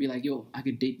look at her and be like, yo, I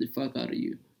could date the fuck out of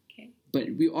you. Okay.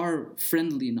 But we are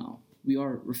friendly now.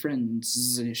 We're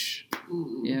friends-ish.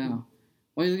 Yeah.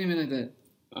 Why are you looking at me like that?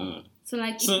 So,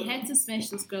 like, if you had to smash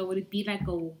this girl, would it be like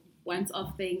a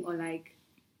once-off thing or like,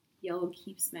 yo,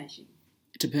 keep smashing?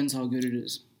 It depends how good it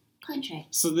is.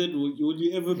 Contract. So then, will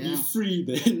you ever be free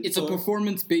then? It's a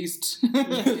performance-based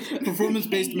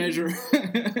measure.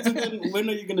 So then, when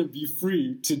are you gonna be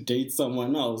free to date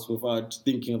someone else without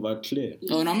thinking about Claire?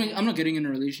 Oh, and I'm not getting in a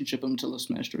relationship until I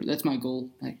smashed her. That's my goal.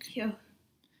 Like,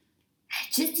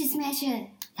 just to smash her.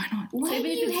 Why not? Why So do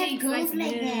even if you it have takes girls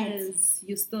like like that? years,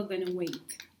 you're still gonna wait.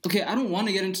 Okay, I don't want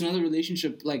to get into another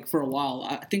relationship like for a while.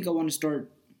 I think I want to start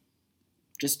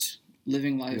just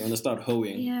living life. You want to start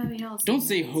hoeing? Yeah, we also. Don't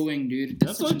say hoeing, dude.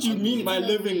 That's what you mean by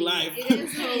living life. It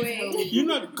is hoeing. You're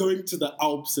not going to the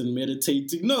Alps and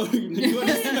meditating. No, you want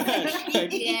to smash.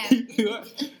 Like,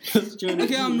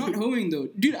 Okay, I'm not hoeing though,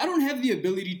 dude. I don't have the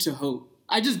ability to hoe.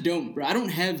 I just don't, bro. I don't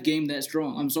have game that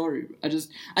strong. I'm sorry.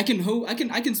 I can hoe. I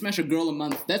can smash a girl a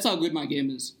month. That's how good my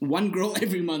game is. One girl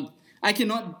every month. I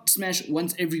cannot smash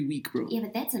once every week, bro. Yeah,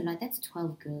 but that's a lot. That's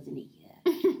 12 girls in a year.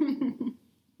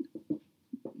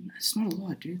 It's not a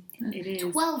lot, dude. It is.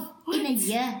 12 in a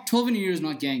year. 12 in a year is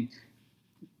not gang.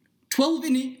 12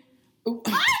 in a... What?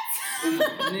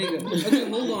 Nigga. Okay,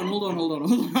 hold on.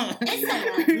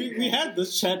 We had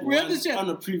this chat on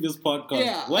a previous podcast.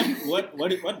 Yeah. What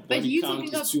body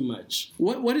count is too much?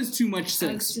 What is too much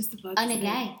sex? I was just about On a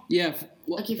guy. Yeah.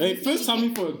 Okay, first tell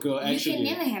me for a girl, you actually. can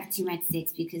never have too much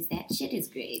sex because that shit is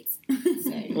great.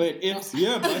 Sorry. Wait, if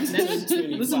you're about to reach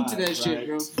 25, Listen to that shit, right?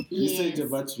 bro. You said Yes. you're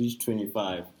about to reach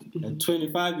 25. At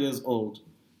 25 years old,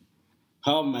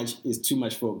 how much is too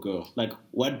much for a girl? Like,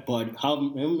 what body?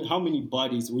 How many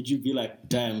bodies would you be like,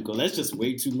 damn, girl, that's just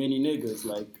way too many niggas?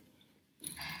 Like,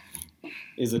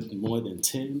 is it more than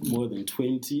 10? More than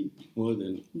 20? More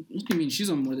than... What do you mean? She's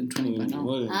on more than 20 by now.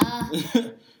 More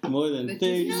than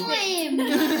 30? No, I am not.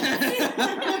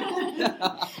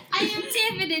 I am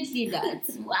definitely not.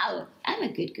 Wow, I'm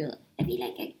a good girl. I mean,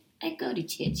 like, I go to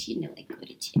church. You know I go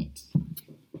to church.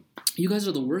 You guys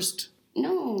are the worst.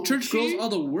 No. Church girls are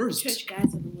the worst. Church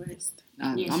guys are the worst.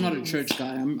 I'm not a church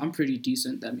guy. I'm pretty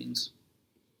decent, that means.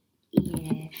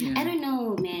 Yeah. I don't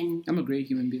know, man. I'm a great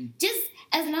human being. Just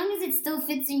as long as it still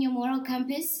fits in your moral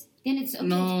compass, then it's okay.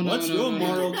 No. What's your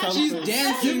moral compass? She's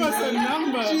dancing. Give us a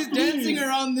number. She's dancing please.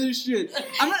 around this shit.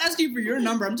 I'm not asking for your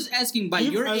number. I'm just asking by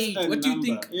Give your us age. a What do you number.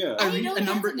 think Yeah. a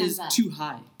number is too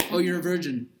high? Oh, you're a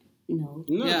virgin. No.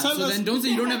 No, Yeah, tell so us, then don't say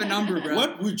you don't have a number, bro.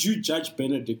 What would you judge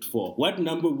Benedict for? What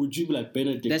number would you be like,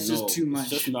 Benedict? That's just too much.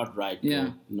 It's just not right. Yeah.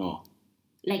 Bro. No.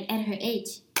 Like at her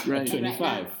age. Right. At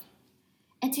 25.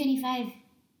 At 25.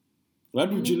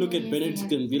 What would you look Yes, at I Benedict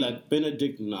have and be to. like,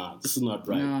 Benedict, nah, this is not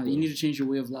right. Nah, bro. you need to change your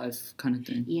way of life, kind of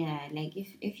thing. Yeah, like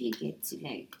if you get to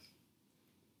like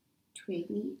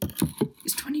 20.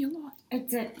 Is 20 a lot?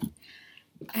 It's a...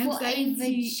 I'm For a starting to-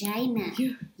 vagina.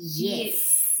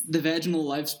 Yes. The vaginal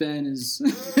lifespan is.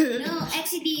 No,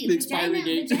 actually, The expiry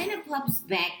date. vagina pops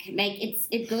back. Like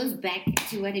it goes back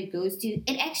to what it goes to.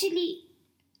 It actually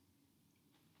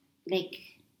like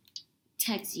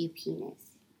tugs your penis.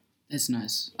 That's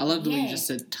nice. I love the way you Yeah. just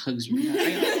said tugs you.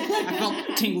 I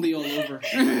felt tingly all over.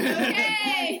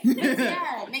 Yeah,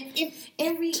 like if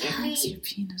every Tugs your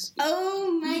penis.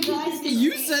 oh my gosh,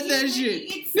 You said that you're shit.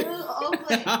 making it so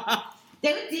awkward.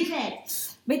 Don't do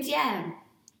that. But yeah,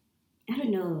 I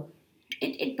don't know.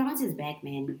 It bounces back,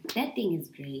 man. That thing is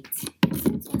great.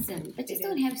 It's awesome. But just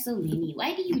don't have so many.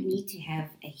 Why do you need to have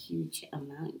a huge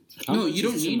amount? How No, much you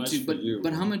don't is too need much to. for But you, but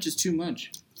bro? how much is too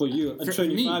much For you, a For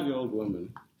me. 25-year-old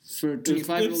woman. for If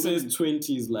 25 it says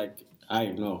 20 is like, I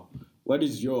know.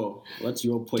 What's your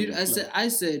point? Dude, I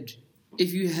said,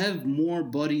 if you have more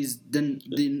bodies than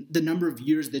the number of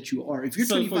years that you are, if you're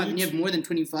So for 25 you and you have more than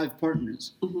 25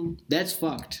 partners, that's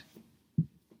fucked.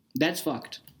 That's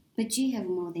fucked. But you have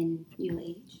more than your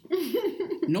age.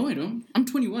 No, I don't. I'm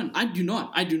 21. I do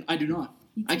not. I do not.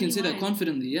 You're I can say that 21.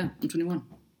 confidently. Yeah, I'm 21.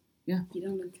 You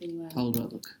don't look 21. How old do I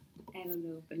look? I don't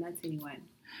know, but not 21.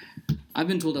 I've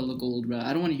been told I look old, bro.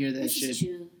 I don't want to hear that This shit. is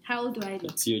true. How old do I look?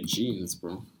 It's your genes,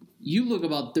 bro. You look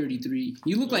about 33.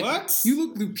 You look like What? you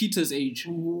look Lupita's age.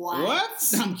 What?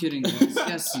 I'm kidding, guys.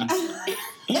 Yes,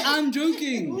 I'm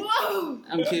joking. Whoa!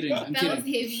 I'm kidding. I'm That kidding. was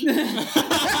heavy.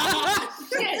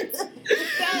 Shit. That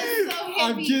was so heavy.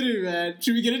 I'm kidding, man.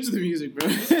 Should we get into the music, bro?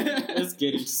 Let's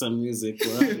get into some music.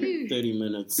 We're 30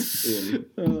 minutes in.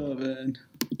 Oh man.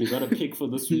 You got a pick for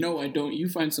this week? No, I don't. You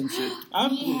find some shit.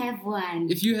 We have one.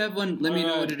 If you have one, let me know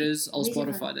Alright. what it is. I'll Which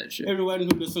Spotify one? that shit. Everyone who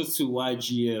listens to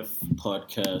YGF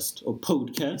podcast or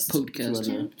podcast.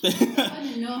 Podcast. if you I wanna-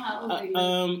 want to know how old are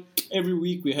you. Every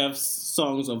week we have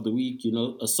songs of the week. You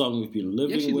know, a song we've been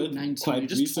living actually look with 19, quite you're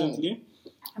just tall. recently.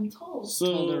 I'm told.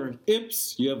 So,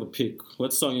 Ips, you have a pick.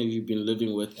 What song have you been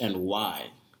living with and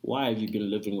why? Why have you been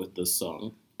living with this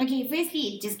song? Okay, firstly,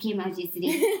 it just came out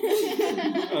yesterday.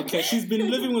 Okay, she's been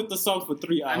living with the song for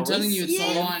 3 hours. I'm telling you, it's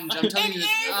Solange. I'm telling you,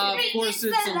 of course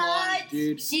it's Solange,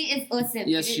 dude. She is awesome.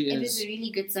 Yes, she is. It is a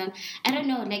really good song. I don't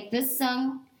know, like this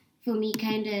song, for me,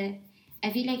 kind of,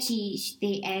 I feel like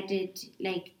they added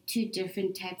like 2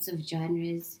 different types of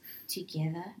genres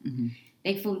together. Mm-hmm.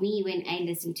 Like for me, when I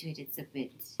listen to it, it's a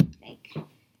bit like...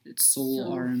 It's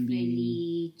soul R&B.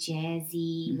 Really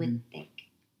jazzy with like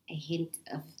a hint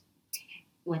of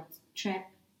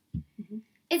trap. Mm-hmm.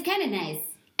 It's kind of nice.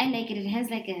 I like it. It has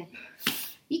like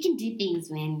you can do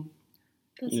things, man.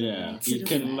 Yeah, you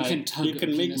can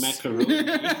make macaroni.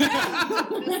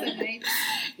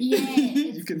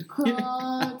 It's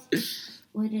called,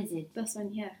 what is it? This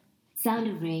one here. Sound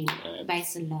of Rain by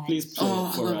Solange. Please play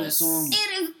it for us. That song.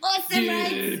 It is awesome,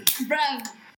 right? Bruv.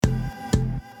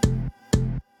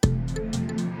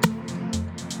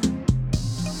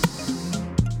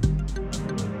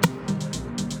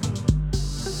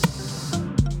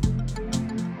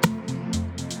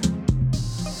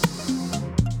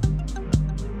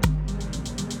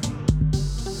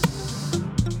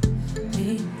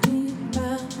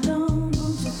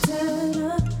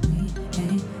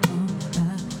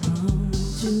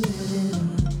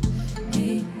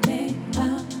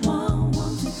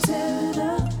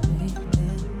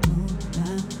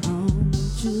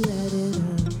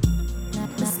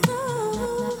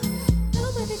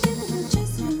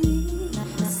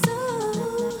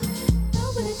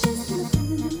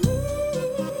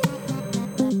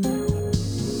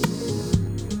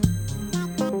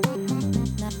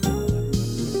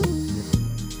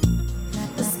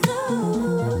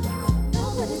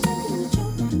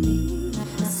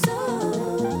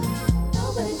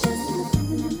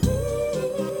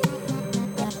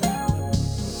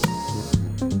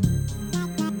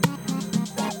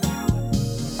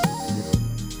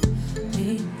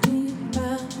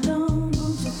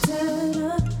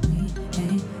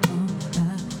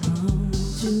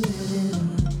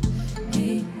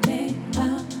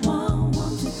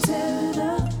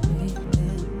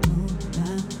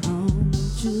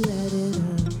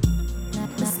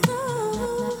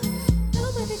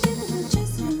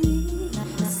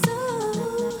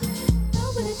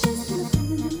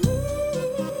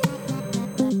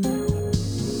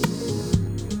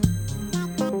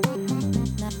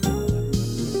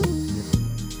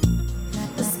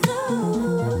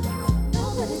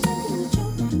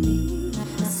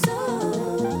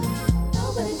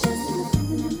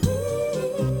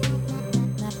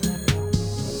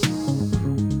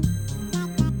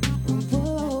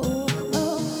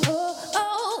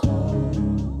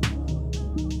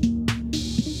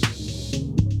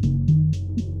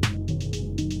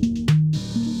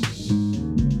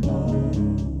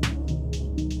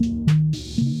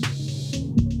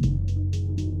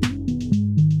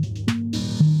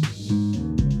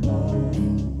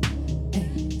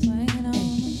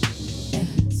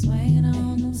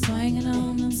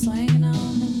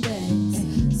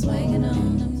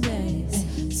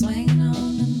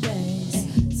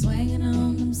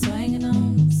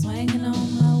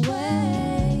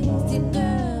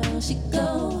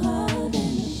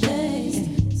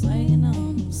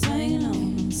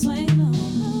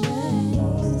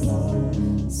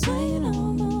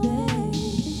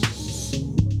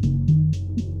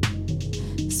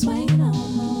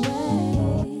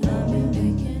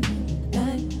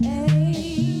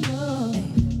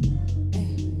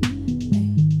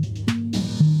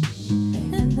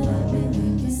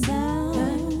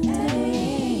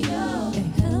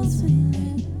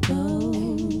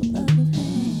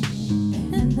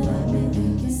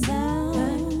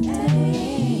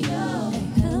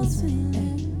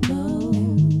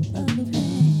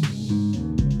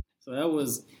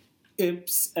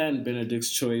 Ips and Benedict's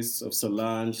choice of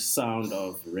Solange, Sound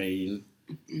of Rain.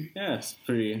 Yeah, it's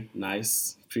pretty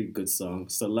nice, pretty good song.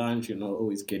 Solange,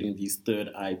 always getting these third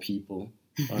eye people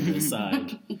on the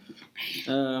side.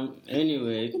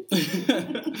 Anyway,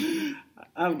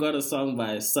 I've got a song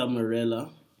by Summerella.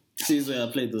 Caesar,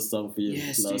 I played this song for you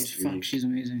last week. Fuck, she's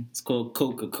amazing. It's called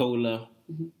Coca-Cola.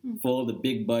 For all the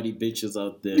big body bitches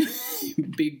out there.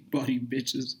 Big body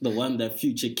bitches. The one that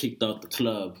Future kicked out the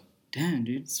club. Damn,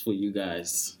 dude. It's for you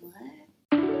guys.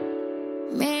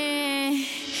 Man,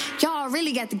 y'all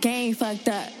really got the game fucked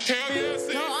up. Hell yes.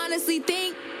 Y'all honestly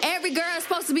think every girl is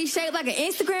supposed to be shaped like an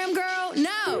Instagram girl? No.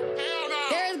 Hell no.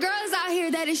 There's girls out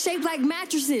here that is shaped like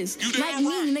mattresses. Like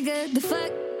me, nigga. The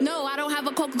fuck? No, I don't have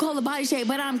a Coca-Cola body shape,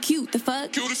 but I'm cute. The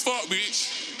fuck? Cute as fuck,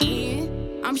 bitch.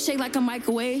 And I'm shaped like a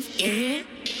microwave. Yeah.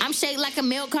 I'm shaped like a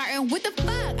milk carton. What the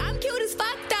fuck? I'm cute as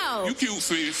fuck though. You cute,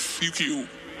 sis. You cute.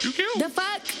 You cute. The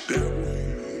fuck?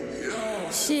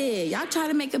 Shit, y'all try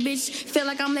to make a bitch feel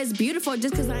like I'm less beautiful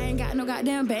just cause I ain't got no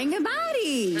goddamn banging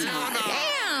body.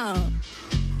 Damn.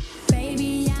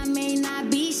 Baby, I may not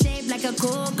be shaped like a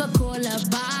Coca-Cola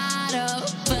bottle,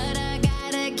 but I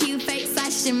got a cute face, I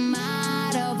should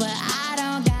model, but I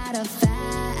don't got a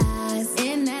fat ass,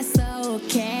 and that's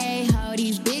okay. How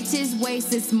these bitches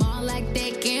waist is small like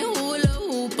they can hula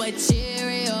hoop a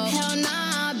Cheerio. Hell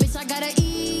nah, bitch, I gotta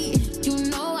eat. You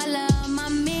know I love my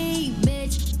meat,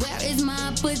 bitch. Where is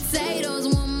my potatoes?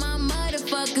 Want my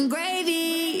motherfucking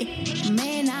gravy.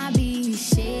 May not be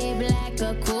shaped like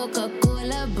a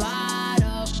Coca-Cola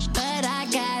bottle, but I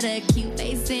got a cute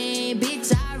face and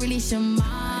bitch, I really should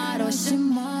model.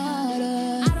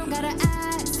 I don't gotta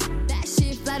ask, that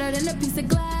shit flatter than a piece of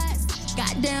glass.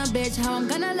 Goddamn bitch, how I'm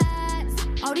gonna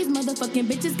last? All these motherfucking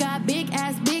bitches got big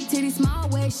ass, big titties, small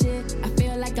waist shit. I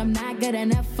feel like I'm not good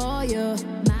enough for you.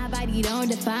 My body don't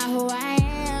define who I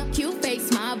am. Cute face,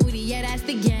 small booty, yeah, that's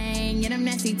the gang. And I'm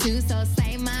nasty too, so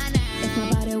say my name. If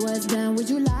my body was done, would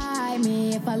you like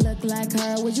me? If I look like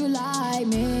her, would you like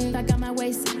me? If I got my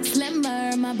waist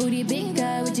slimmer, my booty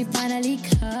bigger, would you finally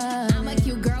come? I'm a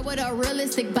cute girl with a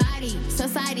realistic body.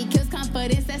 Society kills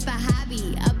confidence, that's the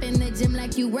hobby. Up in the gym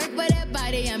like you work for that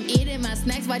body. I'm eating my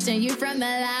snacks, watching you from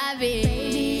the lobby.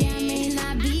 Baby, I may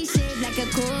not be shaped like a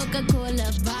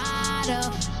Coca-Cola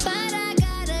bottle, but I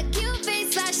got a cute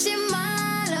face, I should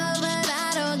model, but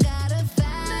I don't got a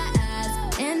fat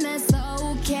ass, and that's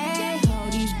okay. All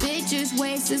these bitches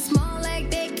waist is small like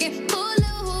they can pull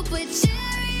a hoop with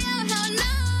Cheerio. Hell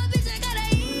no, bitch, I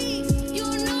gotta eat. You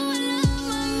know I love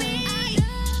my meat.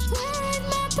 Where's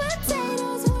my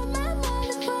potatoes with my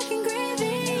motherfucking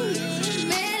gravy?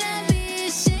 Man, I be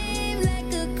ashamed like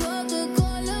a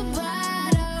Coca-Cola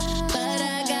bottle, but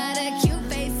I got a cute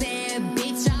face and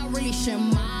bitch, I really should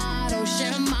model,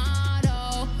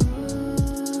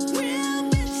 Real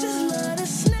bitches love to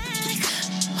snack.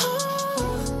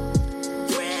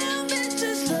 Real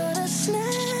bitches love to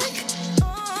snack.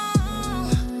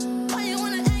 Why you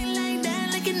wanna act like that?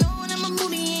 Like you know that my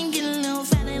booty ain't getting a little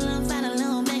fat, a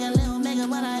little bigger,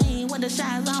 but I ain't with the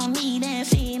shots, I don't need that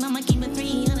shit. I'ma keep it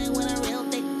 300 with a real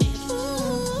thick bitch.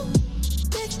 Ooh,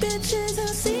 big bitches in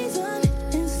season,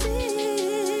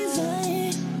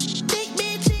 Big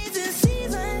bitches in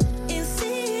season,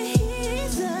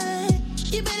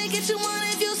 You better get you one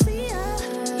if you see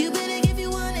her. You better give you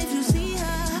one if you see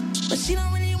her. But she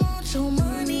don't really want your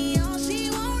money. All she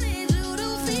want is you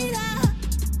to feed her.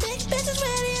 Big bitches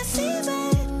ready in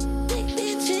season. Big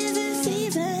bitches in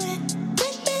season.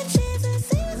 Big bitches in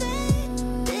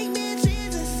season. Big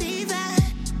bitches in season.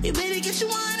 You better get you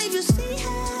one if you see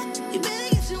her. You better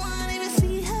get you one if you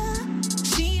see her.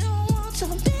 She don't want your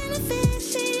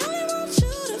benefits. She only wants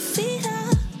you to feed her.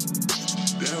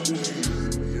 That way.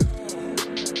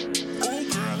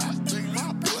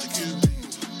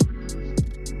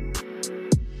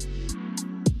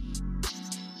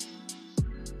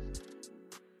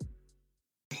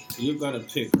 You got a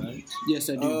pick, right? Yes,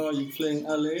 I do. Oh, you playing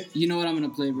LA? You know what I'm gonna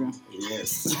play, bro?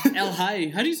 Yes. El Hai.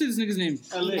 How do you say this nigga's name?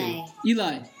 LA.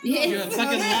 Eli. Yes. You're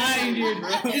fucking lying, dude.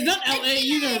 It's not LA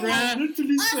either, bro.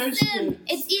 Literally searched it.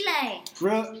 It's Eli.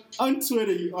 Bro, on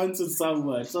Twitter you answered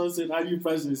someone. Someone said, how do you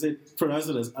pronounce it? He said, pronounce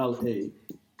it as LA.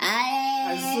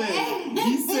 I said,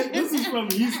 he said, this is from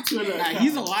his Twitter account.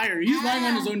 He's a liar. He's lying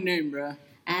on his own name, bro.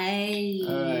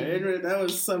 Alright, anyway, that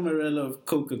was Summerella of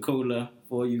Coca-Cola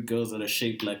for all you girls that are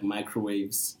shaped like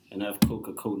microwaves and have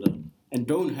Coca-Cola and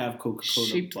don't have Coca-Cola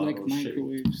Shaped like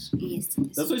microwaves. Yes.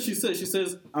 That's what she says. She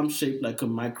says, I'm shaped like a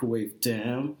microwave,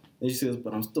 damn. And she says,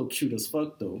 but I'm still cute as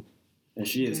fuck though. And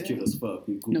she is cute as fuck.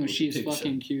 We No, Googled she is the picture.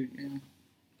 fucking cute, yeah.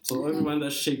 So everyone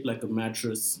that's shaped like a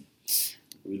mattress,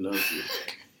 we love you.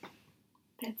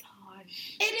 That's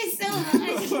harsh. It is so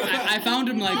harsh. I found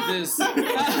him like this.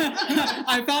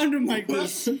 I found him like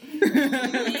this. There's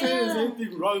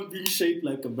anything wrong being shaped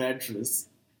like a mattress.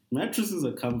 Mattresses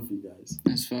are comfy, guys.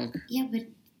 As fuck. Yeah, but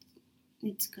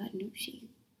it's got no shape.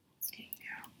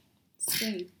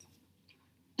 Straight.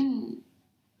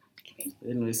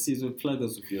 Anyway, Caesar, plug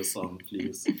us with your song,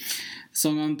 please. The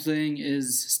song I'm playing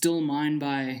is Still Mine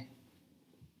by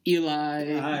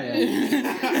Eli.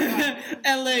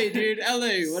 LA, dude.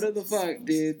 LA. What the fuck,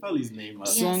 dude? Spell his name out.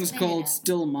 The song's called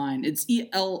Still Mine. It's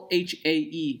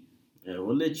ELHAE. Yeah,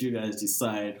 we'll let you guys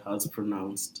decide how it's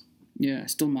pronounced. Yeah,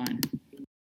 Still Mine.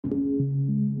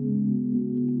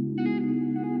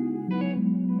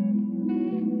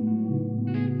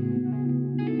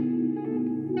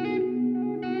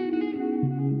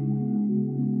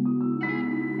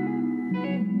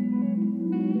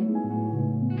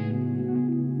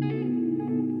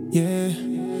 Yeah,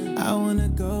 I wanna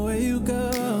go where you go,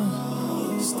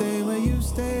 stay where you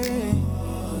stay.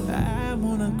 I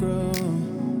wanna grow,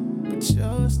 but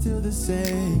you're still the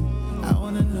same. I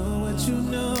wanna know what you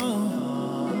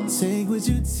know, take what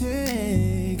you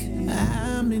take.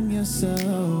 I'm in your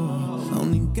soul,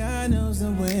 only God knows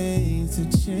the way to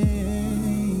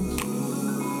change.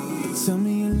 Tell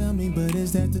me you love me, but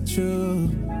is that the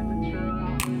truth?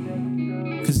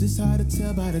 'Cause it's hard to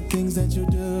tell by the things that you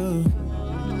do.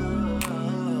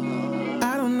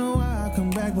 I don't know why I come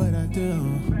back, but I do.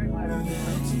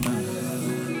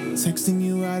 Texting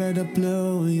you out of the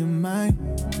blue, you're mine.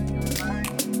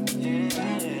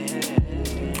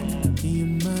 You're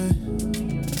mine.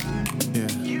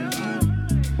 Yeah.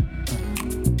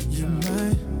 You're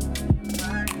mine.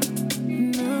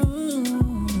 No,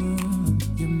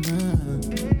 you're mine.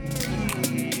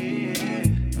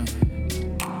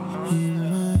 You're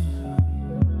mine.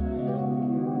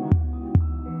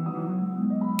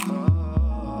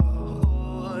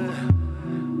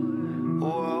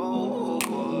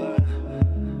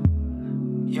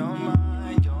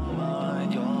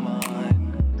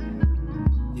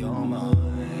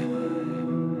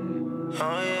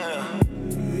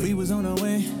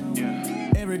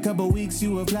 Couple weeks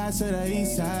you applied to the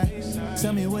east side.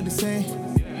 Tell me what to say.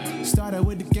 Started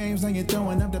with the games, now you're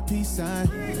throwing up the peace sign.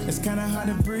 It's kinda hard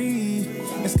to breathe,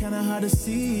 it's kinda hard to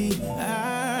see.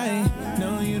 I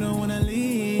know you don't wanna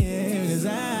leave, 'cause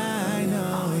I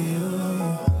know you.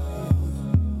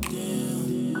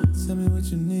 Tell me what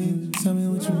you need, tell me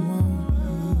what you want.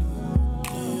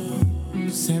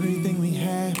 'Cause everything we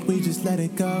had, we just let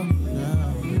it go.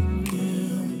 No.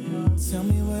 Tell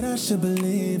me what I should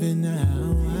believe in now.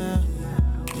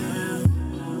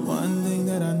 One thing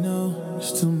that I know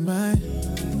is to mine.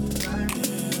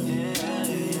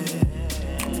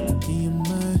 You're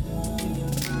mine.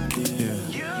 Yeah.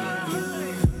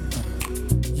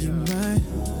 You're mine.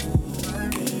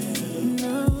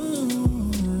 No,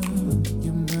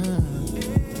 you're mine.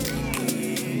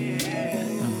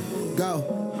 Go.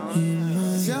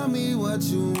 Tell me what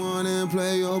you want and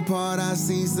play your part. I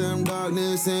see some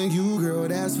darkness in you, girl.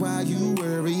 That's why you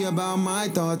worry about my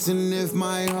thoughts. And if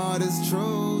my heart is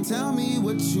true, tell me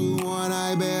what you want.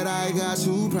 I bet I got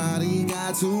you. Probably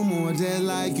got two more just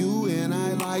like you. And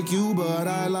I like you, but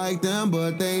I like them,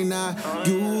 but they not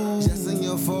you. Just in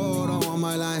your photo on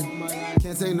my line.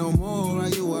 Can't say no more, are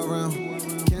you around?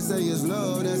 Can't say it's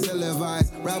love, that's ill advice.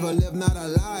 Rather live not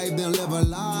alive than live a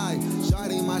lie.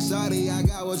 Shawty, my shawty, I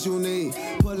got what you need.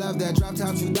 Pull up that drop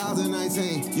top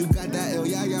 2019. You got that ill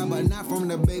yaya, but not from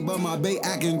the Bay. But my Bay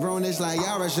acting grownish like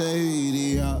Yara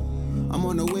Shady. I'm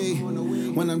on the way.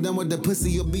 When I'm done with the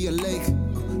pussy, you'll be a lake.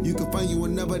 You can find you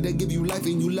another that give you life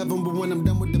and you love them. But when I'm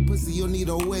done with the pussy, you'll need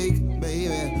a wake,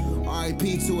 baby.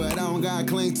 R.I.P. to it, I don't gotta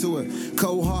cling to it.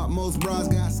 Cold heart, most bras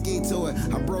got ski to it.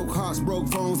 I broke hearts, broke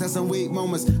phones, had some weak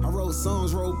moments. I wrote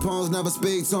songs, wrote poems, never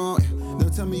speak to 'em.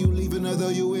 Don't tell me you leaving her though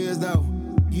you is though.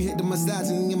 You hit the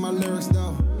misogyny in my lyrics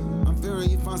though. I'm fearing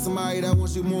you find somebody that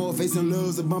wants you more. Facing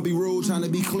love's a bumpy road, trying to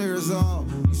be clear as all.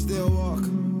 You still walk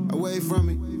away from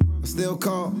me, I still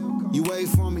call, you wait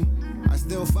for me, I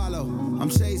still follow. I'm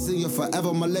chasing you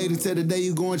forever, my lady, till the day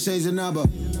you go and change your number.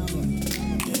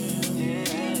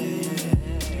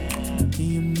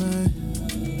 You're mine.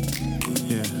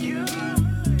 Yeah.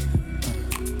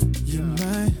 You're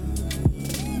mine.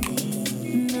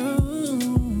 No,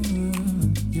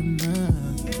 you're mine.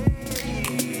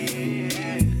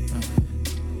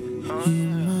 You're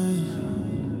mine.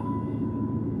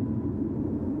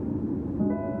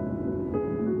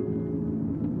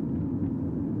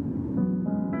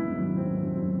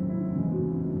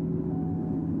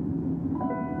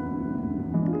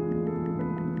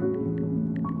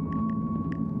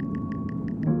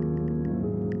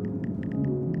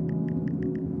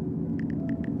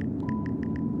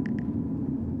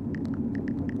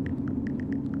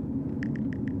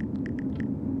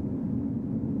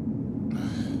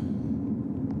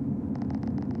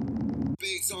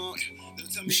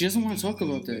 She doesn't want to talk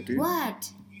about that, dude.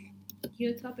 What?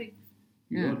 Your topic.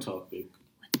 Yeah. Your topic.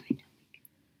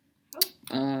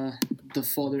 The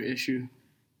father issue.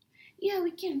 Yeah,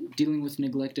 we can. Dealing with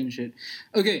neglect and shit.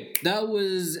 Okay, that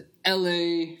was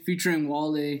LA featuring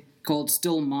Wale called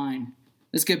Still Mine.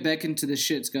 Let's get back into the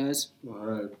shits, guys.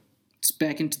 Alright. It's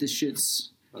back into the shits.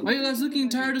 Why are you guys looking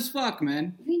tired as fuck,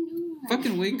 man? We know.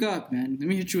 Fucking wake up, man. Let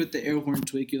me hit you with the air horn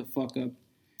to wake you the fuck up.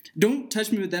 Don't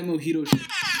touch me with that mojito shit.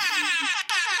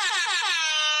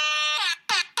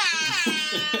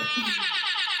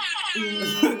 Oh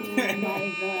my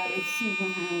gosh,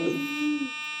 wow.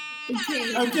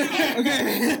 Okay.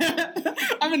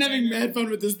 I've been having mad fun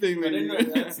with this thing. But anyway,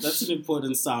 that's an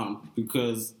important sound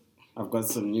because I've got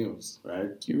some news,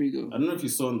 right? Here we go. I don't know if you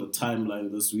saw on the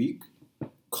timeline this week,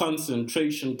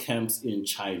 concentration camps in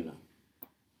China.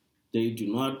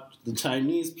 The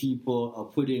Chinese people are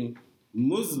putting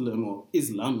Muslim or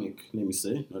Islamic, let me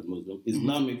say, not Muslim,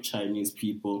 Islamic Chinese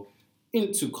people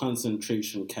into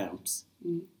concentration camps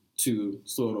to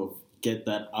sort of get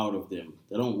that out of them.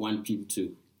 They don't want people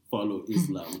to follow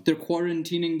Islam. They're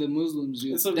quarantining the Muslims.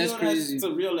 Dude. That's crazy. It's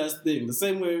a real-ass thing. The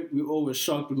same way we all were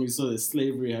shocked when we saw the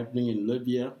slavery happening in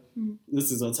Libya.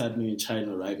 This is what's happening in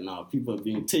China right now. People are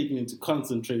being taken into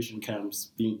concentration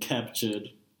camps, being captured.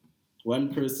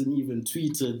 One person even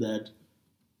tweeted that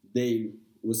they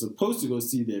were supposed to go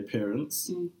see their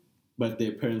parents, but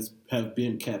their parents have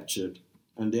been captured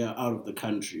and they are out of the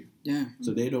country. Yeah.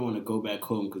 So they don't want to go back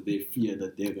home because they fear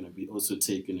that they're going to be also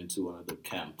taken into one of the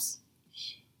camps.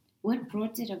 What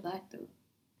brought it about, though?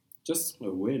 Just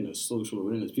awareness, social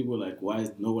awareness. People are like, why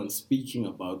is no one speaking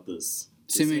about this?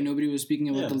 Same way nobody was speaking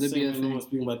about the Libya thing. No one was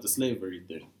speaking about the slavery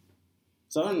thing.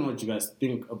 So I don't know what you guys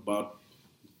think about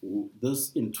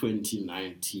this in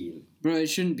 2019. Bro, it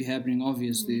shouldn't be happening,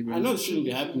 obviously. Bro. I know it shouldn't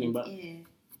be happening, but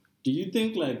do you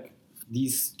think, like,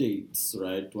 these states,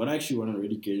 right? What I actually want to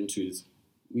really get into is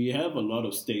we have a lot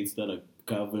of states that are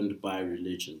governed by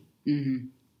religion. Mm-hmm.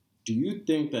 Do you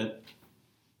think that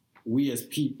we as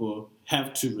people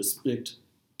have to respect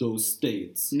those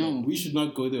states? No. Like, we should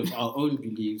not go there with our own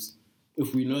beliefs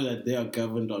if we know that they are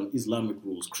governed on Islamic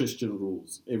rules, Christian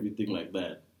rules, everything like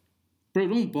that. Bro,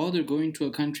 don't bother going to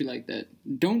a country like that.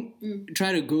 Don't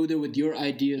try to go there with your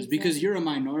ideas because you're a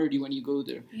minority when you go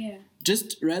there. Yeah.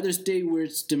 Just rather stay where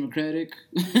it's democratic,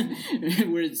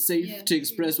 where it's safe to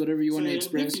express whatever you want to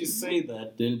express. If you say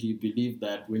that, then do you believe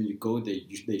that when you go there,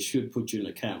 they should put you in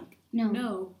a camp?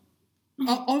 No.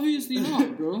 Obviously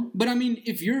not, bro. But I mean,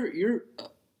 if you're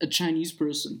a Chinese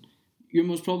person, you're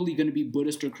most probably going to be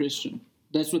Buddhist or Christian.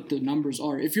 That's what the numbers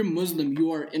are. If you're Muslim,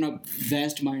 you are in a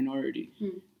vast minority.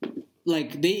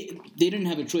 Like, they didn't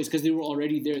have a choice because they were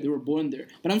already there. They were born there.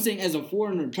 But I'm saying as a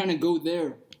foreigner, trying to go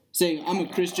there, saying, I'm a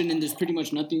Christian and there's pretty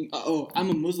much nothing... I'm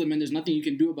a Muslim and there's nothing you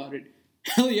can do about it.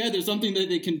 Hell yeah, there's something that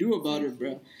they can do about it,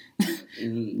 bro.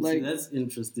 See, that's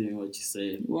interesting what you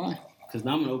say. Why? Because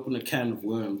now I'm going to open a can of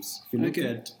worms. If you look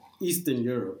at Eastern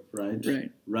Europe,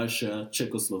 right? Russia,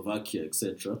 Czechoslovakia,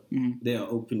 etc., they are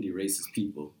openly racist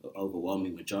people, the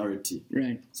overwhelming majority.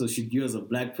 Right. So should you as a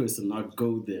black person not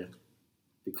go there?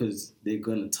 Because they're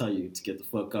going to tell you to get the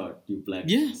fuck out, you black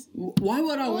Yes. Why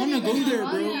would I want to go there,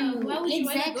 bro? Why would you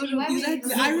want to go?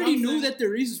 Exactly. I already know that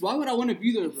they're racist. Why would I want to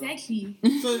be there, bro? Exactly.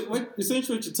 So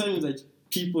essentially what you're telling me is that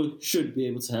people should be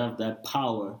able to have that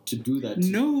power to do that.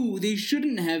 No, they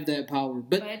shouldn't have that power.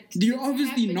 But you're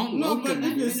obviously not No, welcome.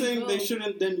 but if you're saying they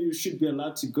shouldn't, then you should be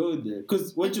allowed to go there.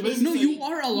 Because what you're basically No, saying... you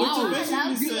are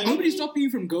allowed. Nobody's stopping you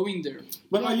from going there.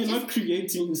 But are you not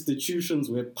creating institutions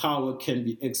where power can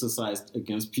be exercised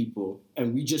against people?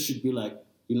 And we just should be like,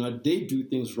 you know, they do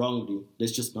things wrongly.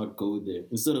 Let's just not go there.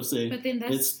 Instead of saying,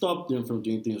 let's stop them from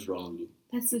doing things wrongly.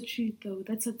 That's the truth, though.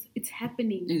 It's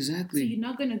happening. Exactly. So you're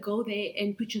not gonna go there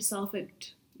and put yourself at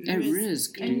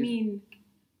risk. I mean,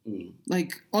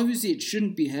 like, obviously, it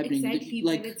shouldn't be happening. exactly,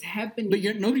 but it's happening. But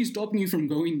nobody's stopping you from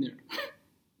going there.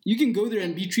 You can go there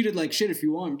and be treated like shit if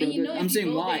you want, bro. And you know, I'm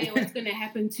saying why. There, what's gonna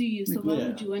happen to you? So why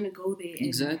would you want to go there?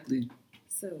 Exactly.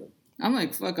 So I'm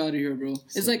like, fuck out of here, bro.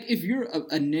 It's like if you're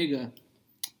a nigga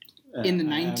in the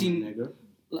 19.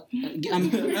 I'm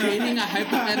creating a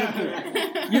hypothetical.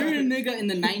 You're a nigga in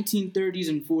the 1930s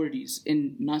and 40s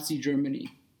in Nazi Germany.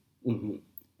 Mm-hmm.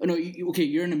 Oh, no,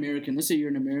 you're an American. Let's say you're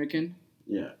an American.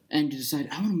 Yeah. And you decide,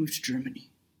 I want to move to Germany.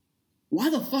 Why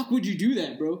the fuck would you do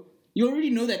that, bro? You already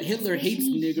know that Hitler hates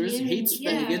niggers, hates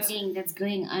faggots. That's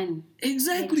going on.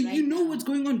 Exactly. Like, you know what's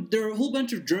going on. There are a whole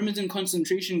bunch of Germans in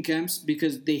concentration camps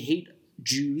because they hate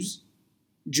Jews.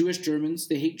 Jewish Germans.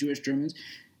 They hate Jewish Germans.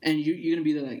 And you're going to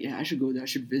be there like, yeah, I should go there. I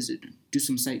should visit. Do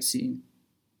some sightseeing.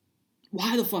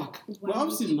 Why the fuck? Well,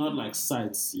 obviously not like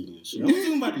sightseeing and shit. I'm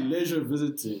talking about leisure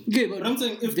visiting. Okay, but I'm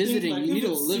saying if visiting, things, like, you need if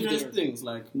to it's live serious there. things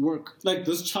like work. Like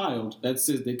this child that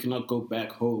says they cannot go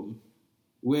back home,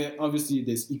 where obviously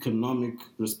there's economic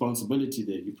responsibility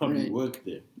there. You probably work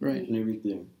there, right, and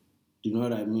everything. Do you know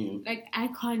what I mean? Like, I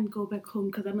can't go back home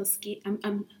because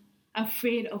I'm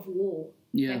afraid of war.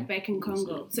 Yeah. Like back in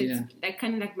Congo. So it's like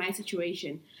kind of like my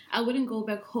situation. I wouldn't go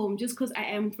back home just because I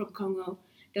am from Congo.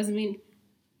 Doesn't mean,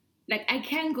 like, I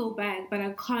can go back, but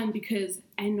I can't because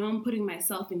I know I'm putting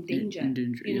myself in danger.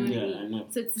 You know what I mean? I know.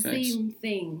 So it's the same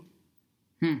thing.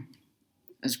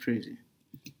 That's crazy.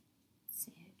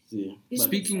 See,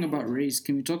 Speaking about race,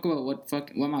 can we talk about what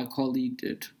my colleague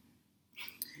did?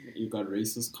 You got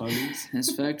racist colleagues?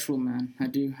 That's factual, man. I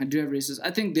do have racist.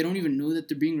 I think they don't even know that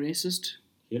they're being racist.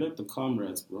 Hit up the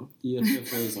comrades, bro.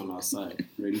 EFFA is on our side,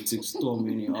 ready to storm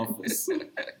any office.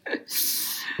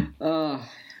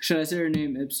 Should I say her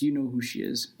name, Ips? You know who she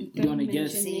is. You want to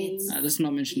guess? Let's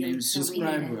not mention names.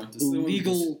 Describe her.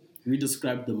 Legal. We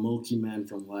described the milky man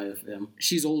from YFM.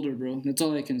 She's older, bro. That's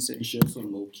all I can say. She's also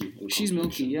milky. She's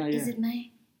milky, yeah. Is it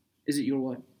Is it your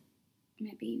what?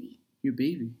 my baby? Your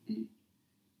baby?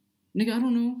 Nigga, I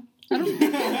don't know.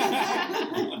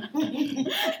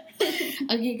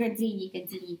 Okay,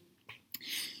 continue.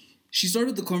 She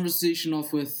started the conversation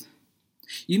off with,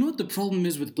 you know what the problem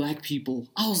is with black people?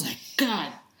 I was like,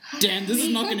 God damn, this is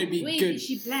not going to be wait, good. Is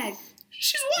she black?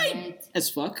 She's white. As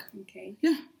fuck. Okay.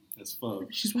 Yeah. As fuck.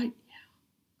 She's white.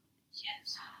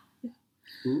 Yes. Yeah.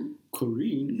 Who?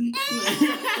 Corinne.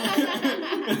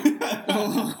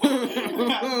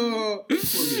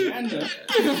 Oleander.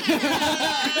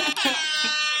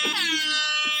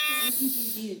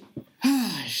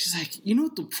 She's like, you know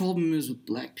what the problem is with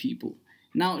black people?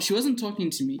 Now, she wasn't talking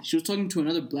to me. She was talking to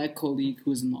another black colleague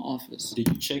who was in the office. Did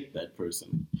you check that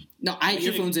person? No, I had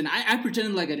earphones in. I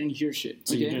pretended like I didn't hear shit.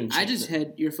 So you Okay, didn't I check just that.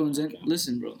 had earphones in. Okay.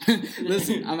 Listen, bro.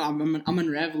 Listen, I'm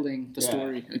unraveling the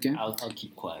story. Okay, I'll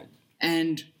keep quiet.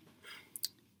 And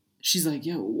she's like,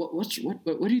 "Yo, what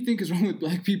do you think is wrong with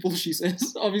black people?" She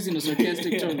says, obviously in a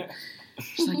sarcastic tone.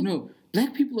 She's like, "No,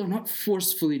 black people are not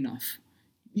forceful enough.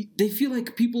 They feel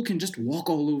like people can just walk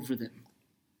all over them."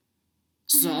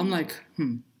 So I'm like,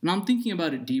 And I'm thinking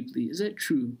about it deeply. Is that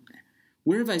true?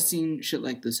 Where have I seen shit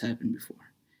like this happen before?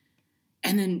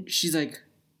 And then she's like,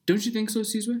 don't you think so,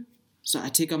 Sizwe? So I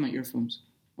take out my earphones.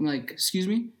 I'm like, excuse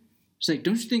me? She's like,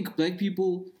 don't you think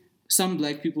some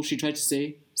black people, she tried to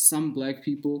say, some black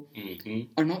people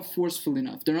are not forceful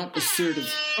enough. They're not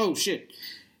assertive. Oh, shit.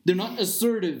 They're not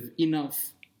assertive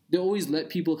enough. They always let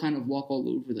people kind of walk all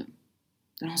over them.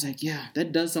 And I was like, yeah,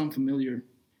 that does sound familiar.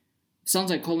 It sounds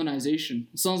like colonization.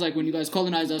 It sounds like when you guys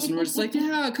colonized us and we're just like,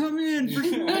 yeah, come in for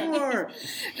sure.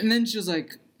 And then she was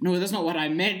like, no, that's not what I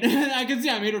meant. I can see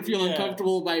I made her feel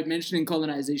uncomfortable by mentioning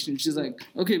colonization. She's like,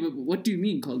 okay, but what do you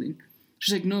mean, Colleen?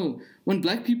 She's like, no, when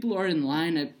black people are in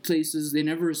line at places, they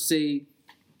never say,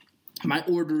 my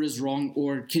order is wrong,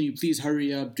 or can you please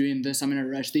hurry up doing this, I'm in a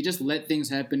rush. They just let things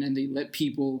happen and they let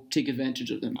people take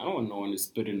advantage of them. I don't want no one to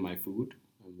spit in my food.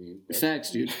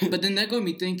 Facts, dude. But then that got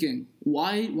me thinking,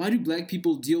 why do black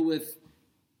people deal with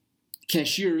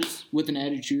cashiers with an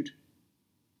attitude,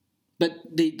 but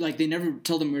they never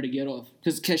tell them where to get off?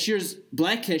 Because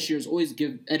black cashiers always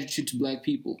give attitude to black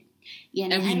people. Yeah,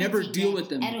 and we never deal with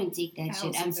them. I don't take that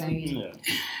shit. I'm sorry. Yeah.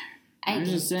 I'm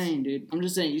just saying, dude. I'm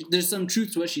just saying. There's some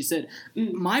truth to what she said.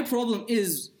 My problem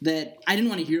is that I didn't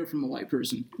want to hear it from a white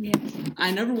person. Yeah. I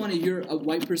never want to hear a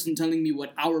white person telling me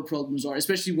what our problems are,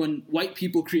 especially when white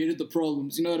people created the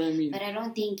problems. You know what I mean? But I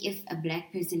don't think if a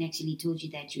black person actually told you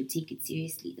that, you'd take it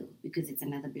seriously, though, because it's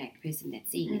another black person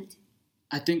that's saying it.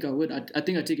 I think I would. I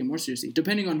think I'd take it more seriously,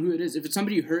 depending on who it is. If it's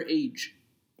somebody her age,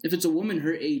 if it's a woman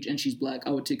her age and she's black, I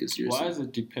would take it seriously. Why is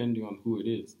it depending on who it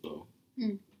is, though?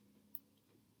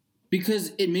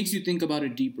 Because it makes you think about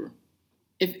it deeper.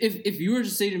 If you were to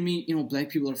say to me, you know, black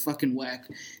people are fucking whack,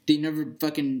 they never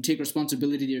fucking take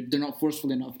responsibility, they're not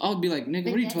forceful enough, I would be like, nigga,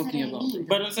 what are you talking about?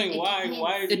 But I'm saying,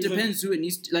 why? It depends who it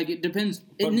needs to, it depends.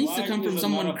 It needs to come from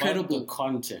someone credible. The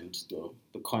content, though.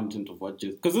 The content of what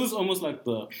you... Because this is almost like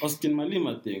the Austin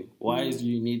Malima thing. Why is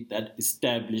you need that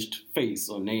established face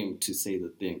or name to say the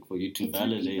thing for you to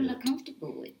validate People it? are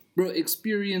comfortable with. Bro,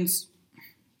 experience...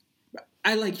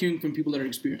 I like hearing from people that are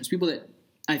experienced. People that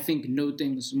I think know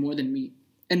things more than me.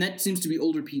 And that seems to be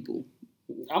older people.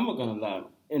 I'm not gonna lie.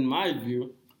 In my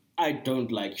view, I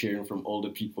don't like hearing from older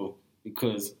people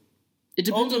because it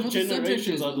depends older on what the subject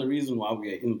generations is. are the reason why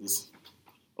we are in this.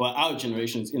 Well, our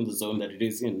generation is in the zone that it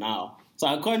is in now. So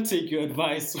I can't take your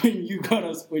advice when you got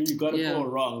it all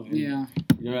wrong. And, yeah.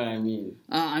 You know what I mean?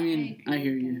 I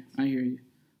hear you.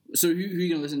 So who are you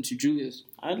going to listen to, Julius?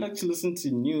 I'd like to listen to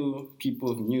new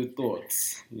people, new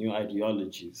thoughts, new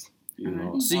ideologies. You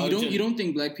know. So you don't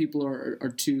think black people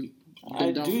are too...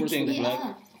 I do think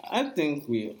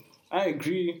I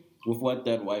agree with what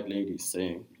that white lady is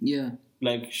saying. Yeah.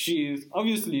 Like, she's...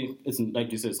 Obviously, it's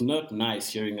like you said, it's not nice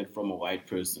hearing it from a white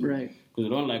person. Right. Because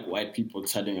we don't like white people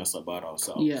telling us about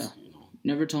ourselves. Yeah. You know?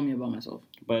 Never tell me about myself.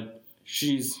 But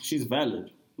she's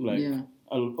valid. Like, an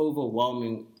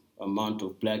overwhelming amount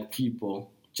of black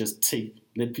people just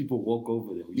let people walk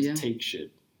over them. Just take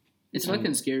shit. It's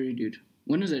fucking scary, dude.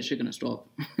 When is that shit gonna stop?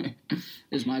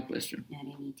 Is my question. Not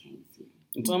anytime soon.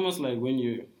 It's almost like when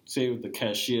you say with the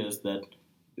cashiers that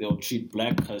they'll treat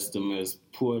black customers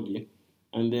poorly,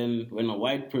 and then when a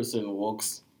white person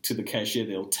walks to the cashier,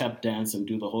 they'll tap dance and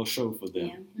do the whole show for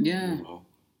them. Yeah. You know?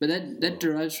 But that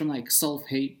derives from like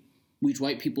self-hate, which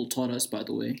white people taught us, by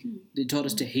the way. They taught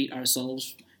us to hate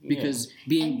ourselves because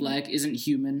being black isn't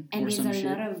human and or there's some a shit.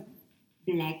 lot of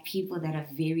black people that are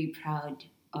very proud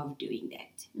of doing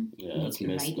that. Yeah, that's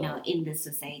messed right up. now in the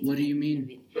society. What do you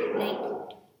mean? Like,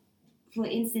 for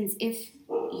instance, if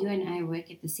you and I work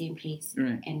at the same place,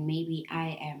 Right. and maybe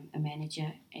I am a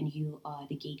manager and you are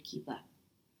the gatekeeper,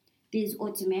 there's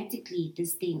automatically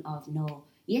this thing of no,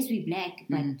 yes, we're black,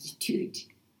 but dude,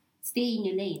 stay in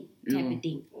your lane type of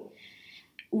thing.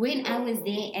 When I was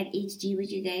there at HG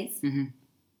with you guys,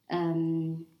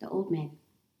 the old man.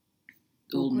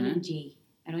 The old We'll call man? him Jay.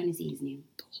 I don't want to say his name.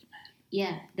 The old man.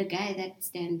 Yeah, the guy that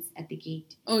stands at the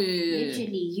gate. Oh, yeah.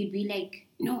 Literally, you'd be like,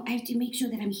 no, I have to make sure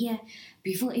that I'm here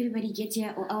before everybody gets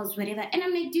here or else whatever. And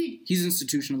I'm like, dude. He's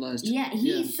institutionalized. Yeah,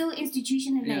 he's so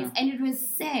institutionalized. Yeah. And it was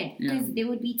sad because Yeah. there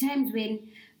would be times when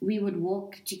we would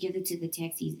walk together to the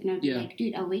taxis and I'd be like,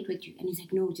 dude, I'll wait with you. And he's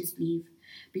like, no, just leave.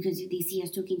 Because if they see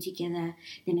us talking together,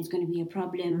 then it's going to be a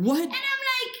problem. What? And I'm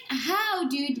like, how,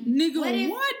 dude? Nigga,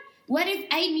 what? What if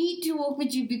I need to walk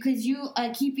with you because you are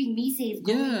keeping me safe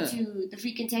going to the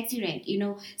freaking taxi rank? You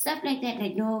know, stuff like that.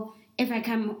 Like, no, if I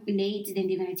come late, then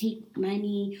they're going to take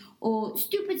money or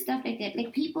stupid stuff like that.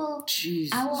 Like, people,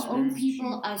 our own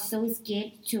people are so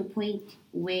scared to a point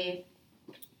where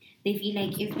they feel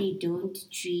like if they don't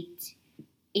treat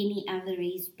any other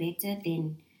race better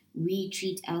than we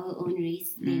treat our own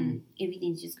race, then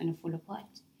everything's just going to fall apart.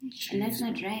 And that's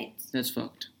not right. That's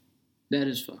fucked. That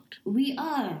is fucked. We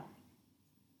are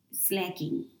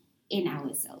slacking in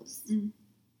ourselves.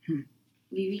 We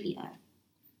really are.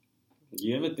 Do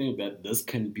you ever think that this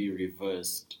can be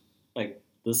reversed? Like,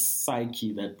 this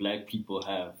psyche that black people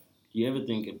have, do you ever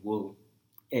think it will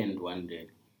end one day?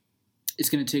 It's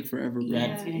going to take forever,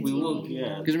 bro. We will,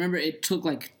 Because remember, it took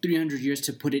like 300 years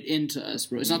to put it into us,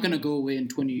 bro. It's not going to go away in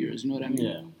 20 years, you know what I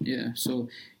mean? Yeah. So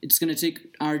it's going to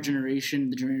take our generation,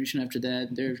 the generation after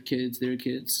that, their kids,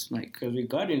 like... Because we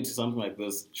got into something like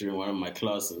this during one of my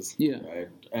classes. Yeah. Right?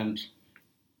 And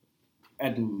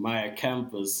at my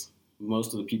campus,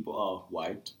 most of the people are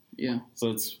white. Yeah. So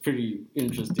it's pretty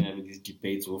interesting having these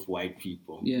debates with white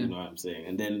people. Yeah. You know what I'm saying?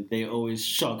 And then they're always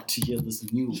shocked to hear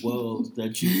this new world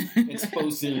that you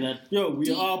exposing that, yo,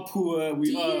 we are poor,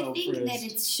 we are Do you think oppressed.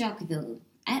 that it's shock, though?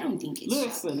 I don't think it's shock.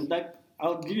 Listen, like,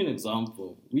 I'll give you an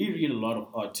example. We read a lot of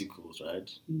articles,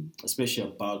 right? Especially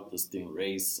about this thing,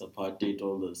 race, apartheid,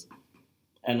 all this.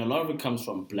 And a lot of it comes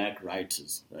from black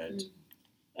writers, right?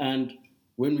 And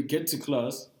when we get to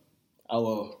class,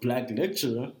 our black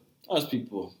lecturer asks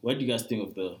people, what do you guys think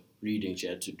of the readings you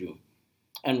had to do?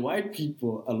 And white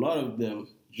people, a lot of them,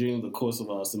 during the course of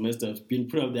our semester, have been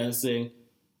put up there and saying,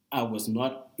 I was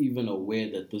not even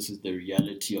aware that this is the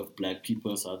reality of black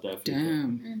people in South Africa.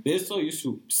 Damn. They're so used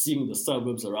to seeing the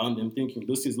suburbs around them, thinking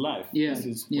this is life. Yeah. This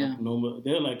is what normal.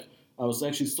 They're like, I was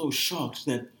actually so shocked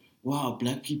that, wow,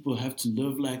 black people have to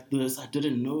live like this. I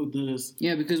didn't know this.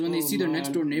 Yeah, because when they see their man. next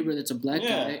door neighbor that's a black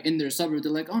guy in their suburb,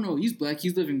 they're like, oh no, he's black,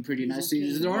 he's living pretty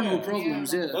nicely. There are no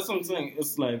problems. Yeah. That's what I'm saying.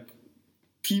 It's like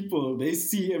people, they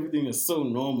see everything as so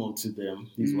normal to them,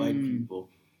 these white people.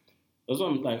 That's why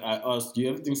I'm like, I asked, do you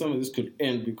ever think some of this could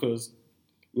end? Because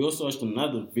we also watched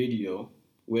another video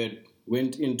where it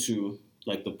went into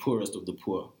like the poorest of the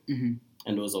poor. And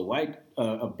there was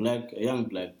a young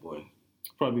black boy,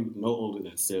 probably no older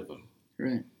than 7.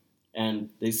 Right. And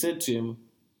they said to him,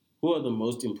 who are the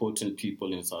most important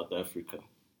people in South Africa?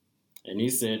 And he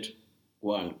said,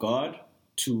 1, God,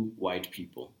 2, white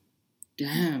people.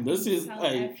 Damn. This is South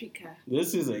Africa.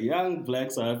 This is a young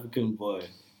black South African boy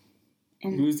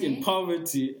who's in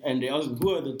poverty, and they asked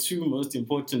who are the 2 most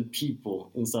important people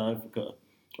in South Africa.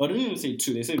 Or they didn't even say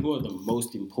 2, they said who are the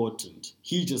most important.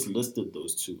 He just listed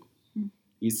those 2.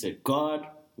 He said God,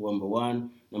 number 1,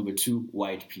 number 2,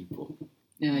 white people.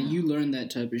 Yeah, you learned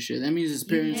that type of shit. That means his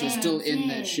parents are still in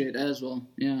that shit as well.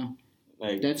 Yeah.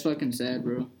 Like, that's fucking sad,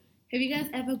 bro. Have you guys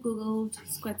ever Googled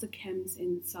squatter camps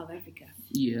in South Africa?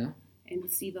 Yeah. And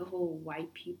see the whole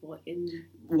white people in...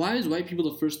 Why is white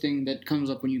people the first thing that comes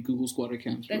up when you Google squatter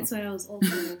camps, bro? That's why I was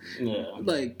also...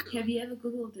 Like... Have you ever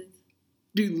Googled it?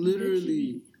 Dude,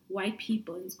 literally... White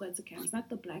people in squatter camps. Not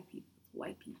the black people.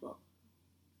 White people.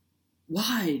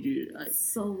 Why, dude?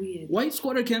 So weird. White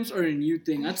squatter camps are a new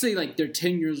thing. I'd say like they're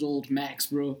 10 years old max,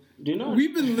 bro. Do you know?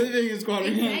 We've been living in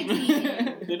squatter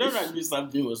camps. They don't agree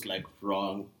something was like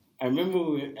wrong. I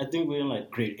remember I think we were in like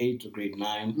grade 8 or grade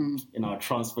 9 in our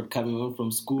transport coming home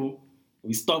from school,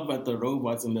 We stopped at the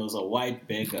robots and there was a white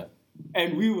beggar.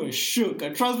 And we were shook.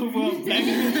 A transport for a black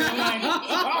people were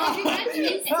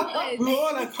like, we were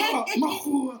all like,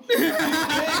 Mahua.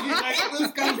 Like,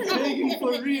 this guy's begging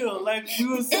for real. Like, we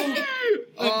were so,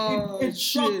 like, it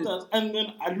shocked us. And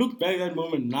then I look back at that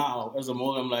moment now as a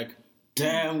mole, I'm like,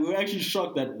 damn, we were actually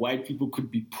shocked that white people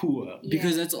could be poor.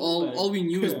 Because that's all we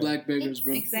knew was black beggars,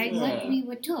 bro. Exactly what we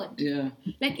were taught. Yeah.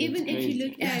 Like, even if you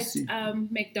look at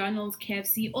McDonald's,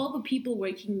 KFC, all the people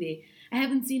working there, I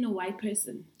haven't seen a white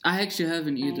person. I actually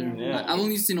haven't either. I've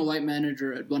only seen a white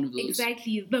manager at one of those.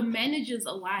 Exactly. The managers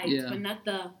are white, but not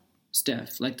the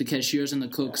staff, like the cashiers and the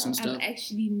cooks and stuff. I've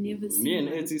actually never seen. Me and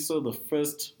Etsy saw the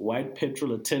first white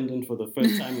petrol attendant for the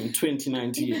first time in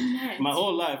 2019. My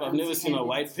whole life, I've never seen a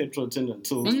white petrol attendant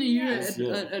until. Wasn't you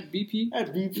at BP?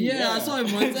 At BP. Yeah, I saw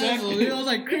him once. Exactly. I was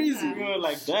like crazy. We were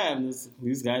like, damn,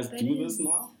 these guys do this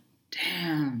now?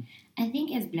 Damn. I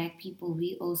think as black people,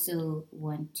 we also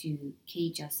want to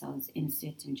cage ourselves in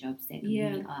certain jobs that we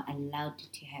are allowed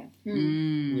to have.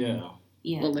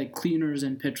 Yeah. Well, like cleaners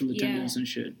and petrol attendants and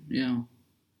shit. Yeah.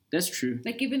 That's true.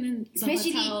 Like even in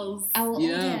especially hotels. Our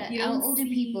older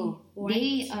people,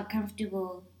 they are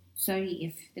comfortable. Sorry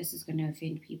if this is going to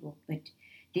offend people, but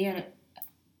they are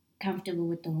comfortable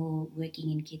with the whole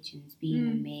working in kitchens, being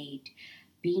a maid,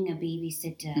 being a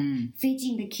babysitter,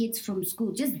 fetching the kids from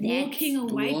school, just walking a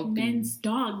white man's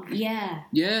dog. Yeah.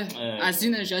 Yeah. I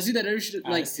seen that shit. I see that every shit,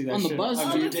 like on the bus.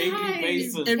 On a daily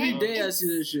basis. Every day I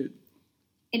see that shit.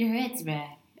 It hurts, bruh.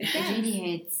 It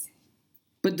really hurts.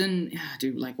 But then,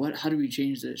 dude, like, what? How do we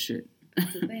change that shit?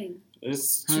 That's the thing.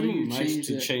 It's too much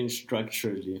to change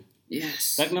structurally.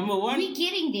 Yes. Like, number one... We're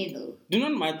getting there, though. Do you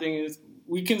know what my thing is?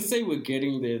 We can say we're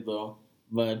getting there, though,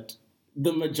 but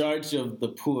the majority of the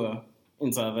poor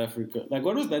in South Africa... Like,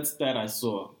 what was that stat I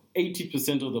saw?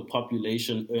 80% of the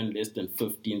population earn less than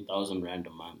 15,000 rand a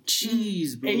month.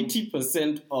 Jeez, bro.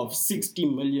 80% of 60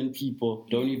 million people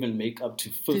don't even make up to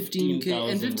 15,000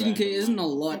 And 15K isn't a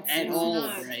lot at all,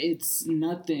 right? It's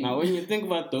nothing. Now, when you think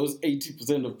about those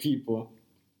 80% of people,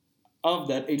 of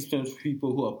that 80% of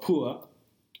people who are poor,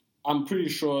 I'm pretty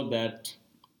sure that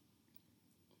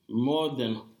more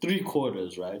than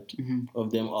 3/4, right,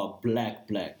 of them are black.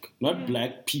 Not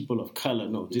black people of color,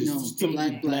 no. Just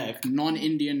simply black.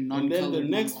 Non-Indian, non-colored, and then the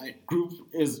next group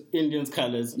is Indians,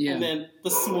 colors. Yeah. And then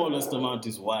the smallest amount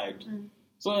is white.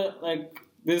 So, like,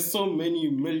 there's so many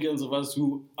millions of us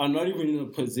who are not even in a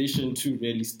position to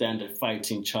really stand a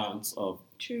fighting chance of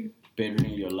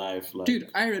bettering your life. Like, dude,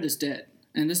 I read a stat.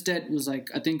 And this stat was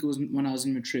like, I think it was when I was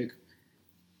in matric.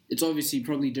 It's obviously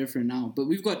probably different now, but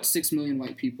we've got 6 million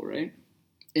white people, right?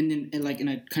 And then, like, in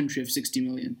a country of 60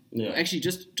 million. Yeah. Actually,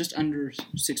 just under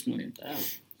 6 million. Damn,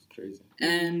 it's crazy.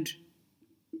 And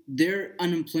their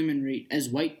unemployment rate as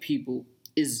white people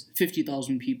is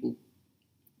 50,000 people.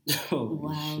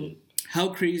 Wow. Shit. How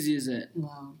crazy is that?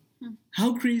 Wow.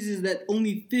 How crazy is that?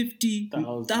 Only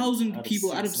 50,000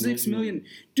 people out of 6 million.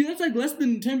 Dude, that's like less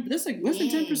than 10%. That's like less than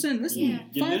 10%. Less than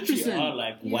 5%. You literally are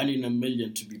like 1 in a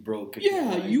million to be broke.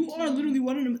 Yeah, you are literally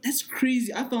 1 in a million. That's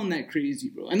crazy. I found that crazy,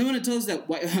 bro. And then when it tells us that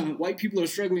white people are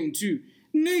struggling too,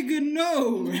 nigga,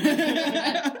 no.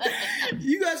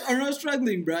 You guys are not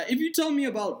struggling, bro. If you tell me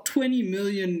about 20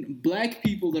 million black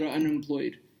people that are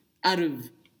unemployed out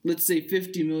of, let's say,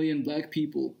 50 million black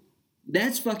people,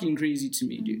 that's fucking crazy to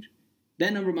me, dude.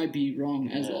 That number might be wrong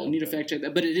as well. I need to fact check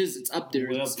that. But it is. It's up there.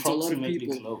 It's a lot of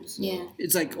people. Close, yeah.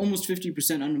 It's like almost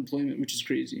 50% unemployment, which is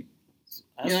crazy.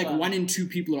 Like 1 in 2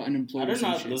 people are unemployed. I don't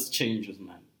know how this changes,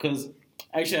 man. Because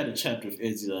I actually had a chat with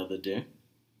Ezzy the other day.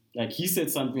 Like, he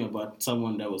said something about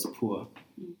someone that was poor.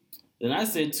 Then I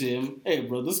said to him, hey,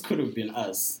 bro, this could have been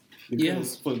us.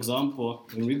 Because, for example,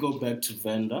 when we go back to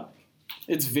Venda,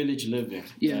 it's village living.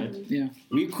 Yeah, right? yeah.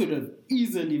 We could have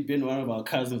easily been one of our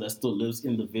cousins that still lives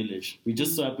in the village. We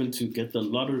just so happened to get the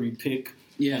lottery pick.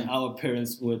 Yeah. And our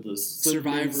parents were the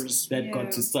survivors that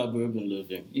got to suburban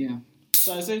living. Yeah.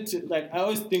 So I said to, like, I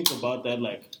always think about that,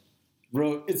 like,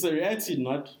 bro, it's a reality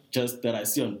not just that I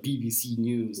see on BBC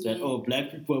News that, oh,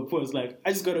 black people are poor. It's like,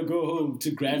 I just got to go home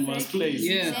to grandma's place.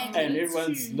 Yeah. Exactly. And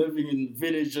everyone's living in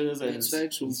villages. And It's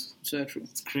factual. It's factual.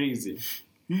 It's crazy.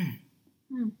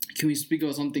 Can we speak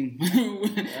about something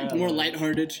more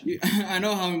lighthearted? I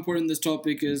know how important this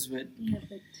topic is, but...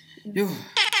 Yo.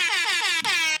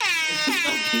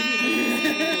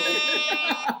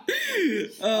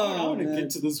 I want to get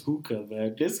to this hookah,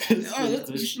 man. Let's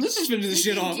just finish this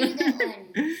shit off.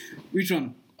 Which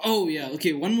one? Oh, yeah.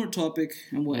 Okay, one more topic,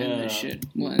 and we'll end this shit.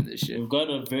 We've got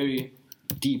a very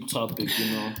deep topic,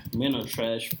 you know. Men are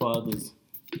trash, fathers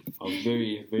are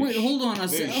very, very... Wait, hold on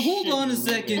a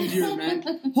second here,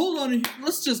 man. Hold on.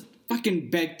 Let's just fucking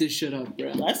back this shit up,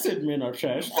 bro. I said men are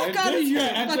trash. Fuck out of here,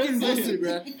 fucking bullshit,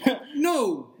 bro.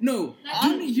 No. I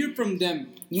want to hear from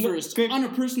them first on a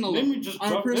personal level.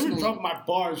 Let me drop my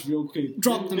bars real quick.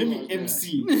 Let me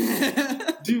MC.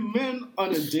 Do men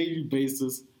on a daily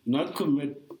basis not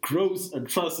commit gross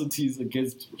atrocities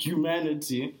against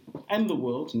humanity and the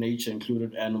world, nature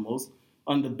included animals,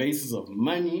 on the basis of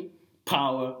money,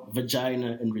 power,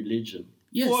 vagina, and religion?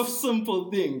 Yes. 4 simple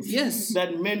things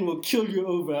that men will kill you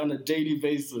over on a daily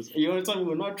basis. You want to tell me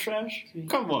we're not trash?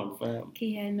 Come on, fam. Okay,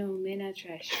 yeah, no, men are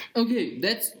trash. Okay,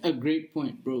 that's a great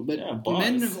point, bro. But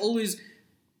men have always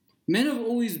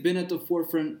been at the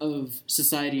forefront of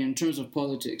society in terms of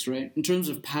politics, right? In terms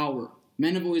of power.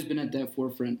 Men have always been at that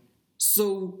forefront.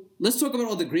 So let's talk about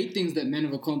all the great things that men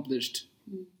have accomplished.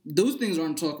 Those things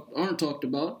aren't talked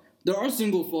about. There are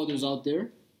single fathers out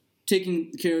there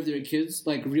taking care of their kids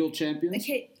like real champions.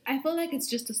 Okay, I feel like it's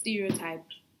just a stereotype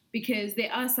because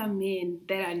there are some men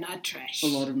that are not trash. A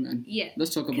lot of men. Yeah.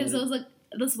 Let's talk about it. Because there was like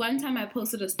this one time I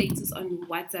posted a status on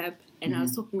WhatsApp and I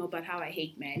was talking about how I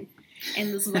hate men.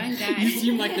 And this one guy... You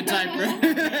seem like the type, bro.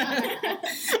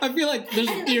 I feel like there's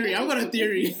a theory. I've got a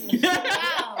theory.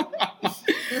 Wow.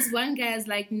 This one guy is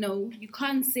like, no, you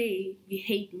can't say you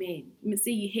hate men. You must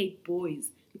say you hate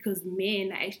boys because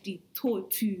men are actually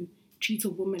taught to treat a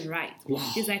woman right.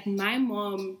 Wow. It's like my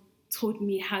mom taught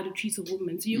me how to treat a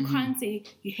woman. So you can't say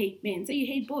you hate men. Say you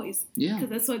hate boys. Yeah.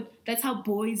 Because that's how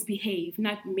boys behave,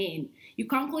 not men. You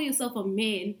can't call yourself a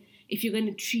man if you're going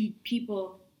to treat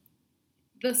people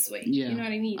this way. Yeah, you know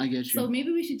what I mean? I get you. So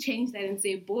maybe we should change that and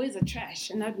say boys are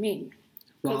trash and not men.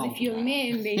 Because if you're a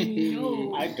man, then you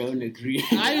know. I don't agree.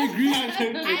 I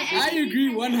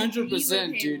agree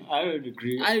 100%, dude. I don't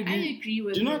agree. I agree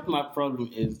with Do you know what my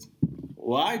problem is?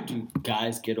 Why do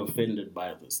guys get offended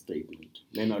by the statement?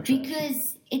 Men are trash.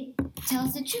 Because it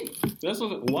tells the truth. That's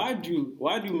what. Why do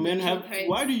men have?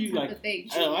 Why do you like?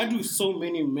 Why do so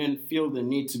many men feel the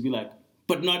need to be like?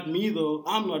 But not me though.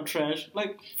 I'm not trash.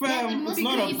 Like, fam, it's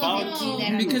not about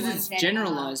you. Because it's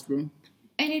generalized, bro.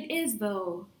 And it is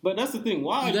though. But that's the thing.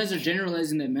 Why you guys are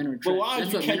generalizing that men are trash? But why are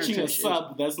you catching a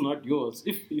sub that's not yours?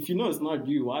 If you know it's not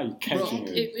you, why are you catching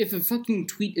it? If a fucking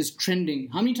tweet is trending,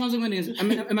 how many times am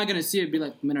I gonna see it? Be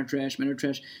like, men are trash. Men are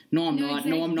trash. No, I'm not.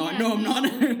 Exactly. No, I'm not. Yeah, no, I'm not.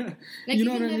 Like, you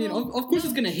know what I mean? Of course,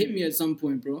 it's gonna hit me at some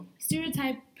point, bro.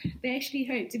 Stereotype, they actually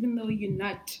hurt, even though you're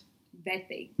not that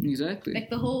thing. Exactly. Like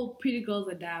the whole pretty girls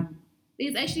are dumb.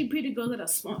 There's actually pretty girls that are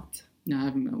smart. No, I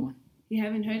haven't met one. You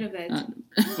haven't heard of that?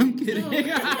 I'm kidding.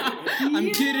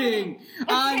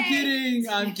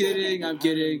 I'm kidding. I'm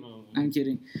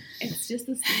kidding. It's just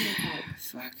a stereotype.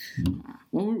 Fuck.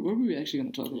 What were we actually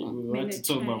going to talk about? We were to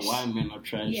talk about why men are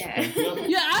trash. Yeah.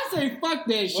 Yeah, I say fuck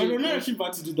that shit. Well, we're not actually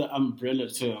about to do the umbrella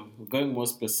term. We're going more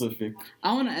specific.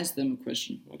 I want to ask them a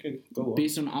question. Okay, go on.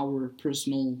 Based on our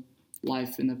personal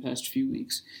life in the past few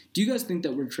weeks. Do you guys think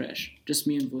that we're trash? Just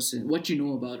me and Vosin. What you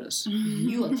know about us?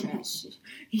 You are trash.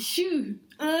 Shoo.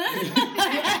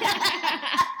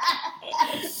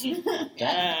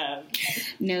 Damn.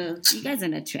 No, you guys are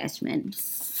not trash, man.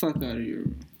 Fuck out of here.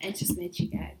 I just met you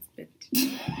guys, but...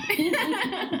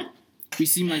 We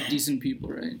seem like decent people,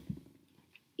 right?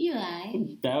 You are.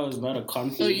 That was not a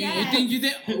conflict. Oh, you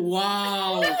think?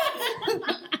 Wow.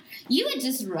 You were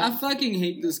just rough. I fucking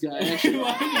hate this guy, actually.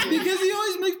 Because he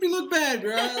always makes me look bad,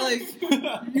 bro. Like,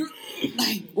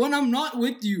 when I'm not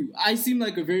with you, I seem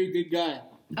like a very good guy.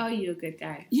 Oh, you're a good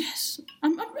guy. Yes. I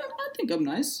think I'm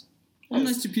nice. I'm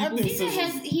nice to people.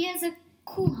 He has a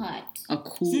cool heart. I've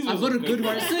got a good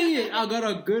heart. Say it. I got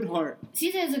a good heart.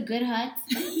 Caesar has a good heart.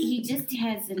 He just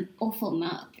has an awful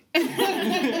mouth.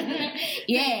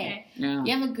 Yeah. You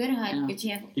have a good heart, but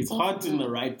you have. His heart's in the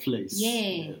right place.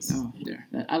 Yes. Oh, there.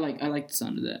 I like the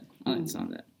sound of that. I like the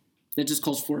sound of that. That just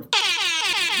calls for. I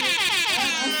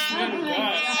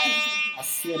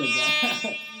swear to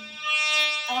God.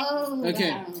 Oh.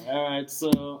 Okay. Wow. All right.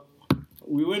 So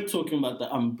we were talking about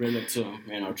the umbrella term,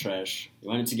 men are trash. We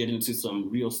wanted to get into some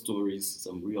real stories,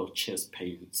 some real chest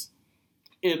pains.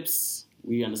 Ips,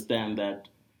 we understand that,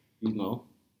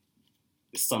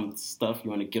 some stuff you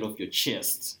want to get off your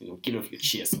chest. Get off your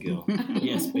chest, girl.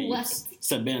 Yes, babes.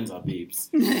 Sabenza, babes.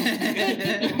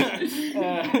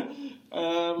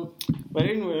 But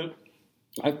anyway,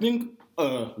 I think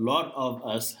a lot of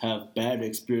us have bad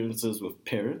experiences with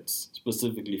parents,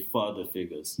 specifically father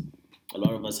figures. A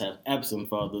lot of us have absent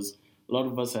fathers. A lot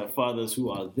of us have fathers who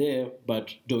are there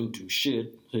but don't do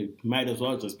shit. So you might as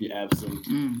well just be absent.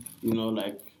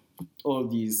 Like all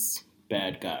these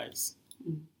bad guys.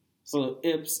 So,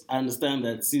 Ips, I understand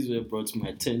that Caesar brought to my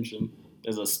attention.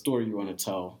 There's a story you want to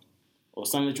tell, or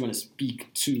something that you want to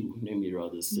speak to, let me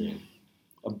rather say,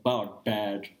 about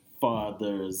bad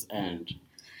fathers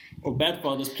or bad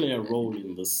fathers play a role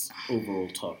in this overall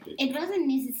topic? It wasn't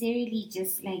necessarily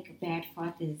just like bad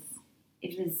fathers.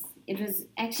 It was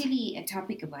actually a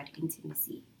topic about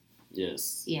intimacy.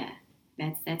 Yes. Yeah,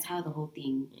 that's how the whole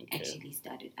thing actually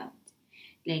started out.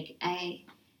 Like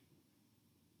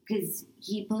because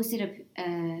he posted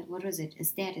a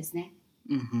status, né?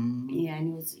 Mm-hmm. Yeah,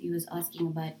 and he was asking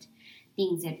about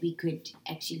things that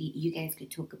you guys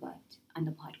could talk about on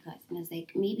the podcast. And I was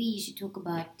like, maybe you should talk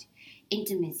about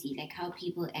intimacy, like how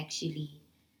people actually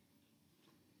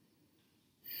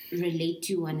relate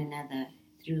to one another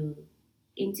through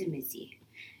intimacy.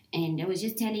 And I was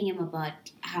just telling him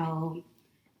about how,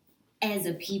 as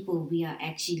a people, we are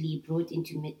actually brought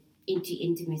into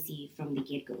intimacy from the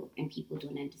get-go, and people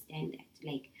don't understand that.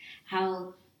 Like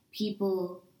how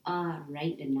people are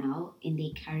right now in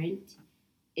their current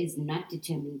is not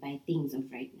determined by things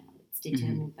of right now. It's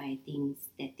determined by things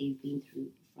that they've been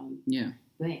through from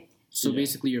birth. So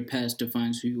basically, your past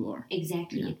defines who you are.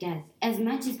 Exactly, it does. As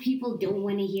much as people don't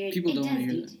want to hear it, people don't want to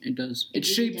hear that. It does. It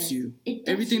really shapes does. you. It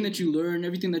does everything shape that you learn,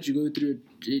 everything that you go through,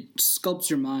 it sculpts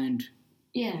your mind.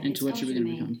 Into what you're going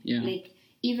to become. Yeah. Like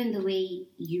even the way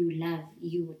you love,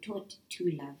 you were taught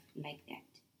to love like that,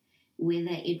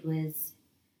 whether it was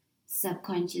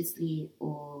subconsciously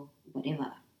or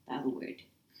whatever the other word.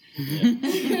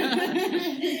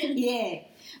 Yeah,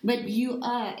 but you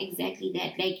are exactly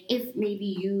that. Like if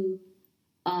maybe you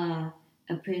are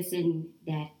a person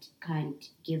that can't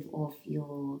give off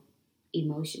your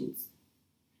emotions,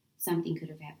 something could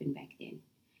have happened back then.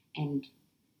 And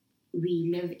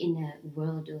we live in a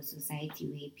world or society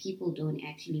where people don't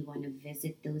actually want to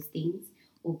visit those things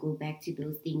or go back to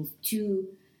those things to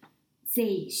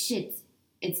say, shit,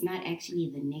 it's not actually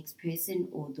the next person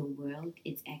or the world,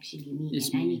 it's actually me.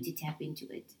 I need to tap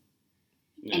into it.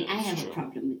 Yeah, and I have a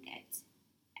problem with that.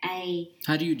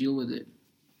 How do you deal with it?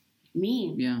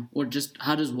 Me? Yeah. Or just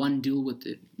how does one deal with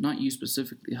it? Not you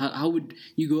specifically. How would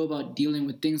you go about dealing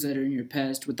with things that are in your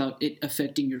past without it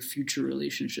affecting your future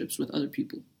relationships with other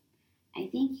people? I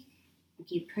think,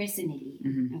 personally,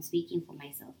 I'm speaking for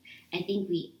myself, I think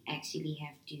we actually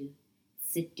have to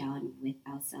sit down with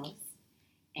ourselves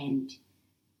and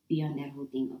be on that whole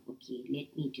thing of,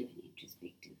 let me do an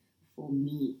introspective for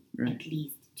me, at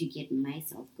least, to get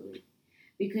myself going.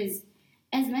 Because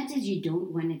as much as you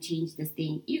don't want to change this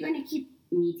thing, you're going to keep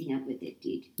meeting up with it,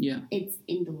 dude. Yeah. It's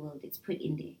in the world. It's put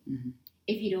in there. Mm-hmm.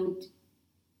 If you don't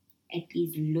at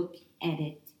least look at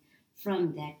it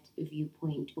from that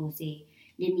viewpoint or say,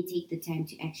 let me take the time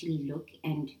to actually look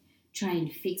and try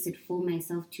and fix it for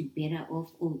myself to better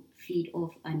off or feed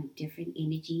off on different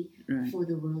energy for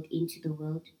the world, into the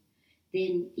world,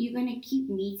 then you're going to keep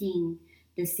meeting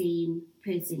the same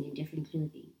person in different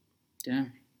clothing. Yeah.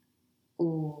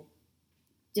 Or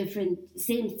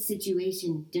same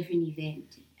situation, different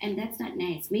event. And that's not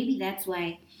nice. Maybe that's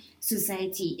why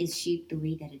society is shaped the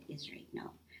way that it is right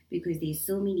now. Because there's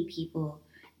so many people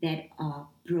that are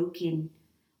broken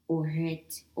or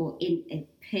hurt or in a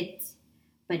pit,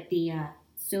 but they're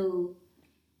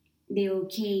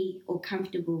okay or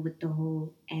comfortable with the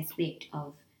whole aspect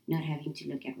of not having to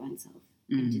look at oneself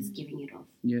and just giving it off.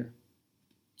 Yeah.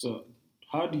 So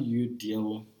how do you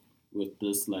deal with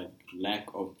this lack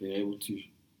of being able to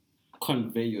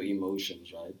convey your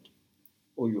emotions, right?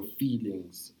 Or your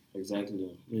feelings,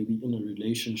 exactly. Maybe in a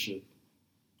relationship,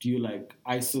 do you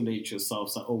isolate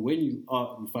yourself? Or when you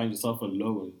find yourself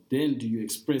alone, then do you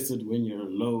express it when you're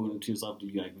alone to yourself? Do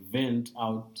you vent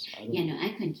out?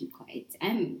 I can't keep quiet.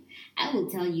 I will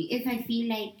tell you, if I feel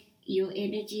like your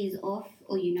energy is off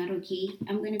or you're not okay,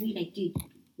 I'm going to be like, dude,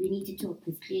 we need to talk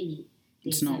because clearly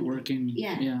it's not working.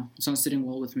 Yeah. It's not sitting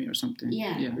well with me or something.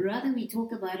 Yeah. Rather we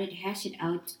talk about it, hash it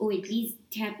out, or at least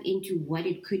tap into what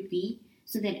it could be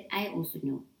so that I also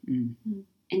know. And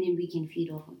then we can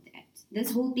feed off of that.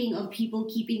 This whole thing of people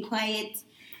keeping quiet,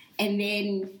 and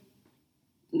then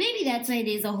maybe that's why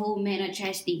there's a whole man or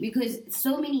trash thing, because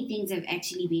so many things have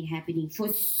actually been happening for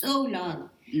so long,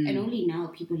 and only now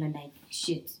people are like,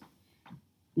 shit,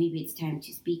 maybe it's time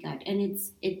to speak out. And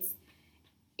it's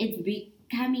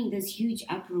becoming this huge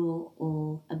uproar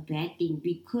or a bad thing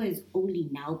because only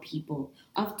now people,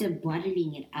 after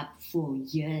bottling it up for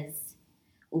years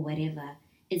or whatever,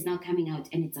 is now coming out,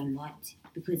 and it's a lot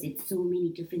because it's so many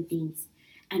different things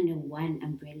under one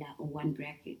umbrella or one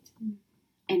bracket.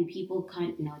 And people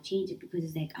can't now change it because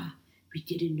it's like, we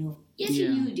didn't know. Yes, you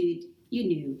knew, dude. You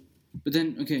knew. But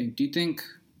then, do you think,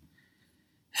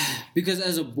 because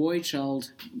as a boy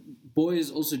child, boys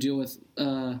also deal with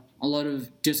a lot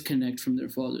of disconnect from their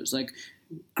fathers. Like,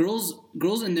 girls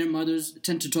and their mothers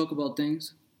tend to talk about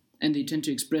things, and they tend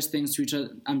to express things to each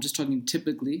other. I'm just talking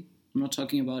typically. I'm not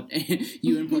talking about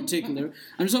you in particular.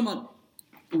 I'm just talking about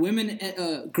women,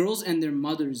 girls and their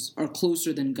mothers are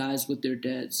closer than guys with their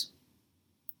dads.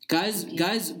 Guys,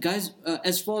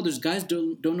 as fathers, guys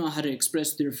don't know how to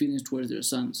express their feelings towards their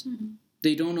sons. Mm-hmm.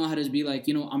 They don't know how to be like,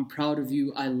 I'm proud of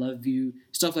you, I love you,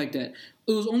 stuff like that.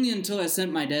 It was only until I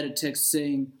sent my dad a text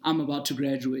saying, I'm about to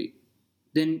graduate.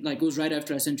 Then, it was right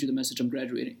after I sent you the message, I'm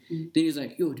graduating. Mm-hmm. Then he's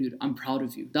like, yo, dude, I'm proud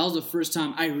of you. That was the first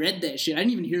time I read that shit. I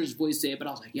didn't even hear his voice say it, but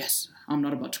I was like, yes, I'm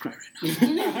not about to cry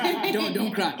right now.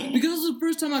 don't cry. Because this is the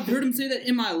first time I've heard him say that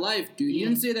in my life, dude. He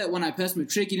didn't say that when I passed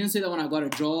matric. He didn't say that when I got a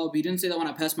job. He didn't say that when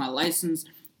I passed my license.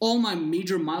 All my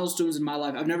major milestones in my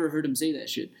life, I've never heard him say that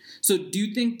shit. So do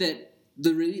you think that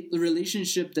the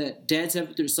relationship that dads have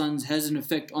with their sons has an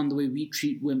effect on the way we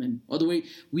treat women or the way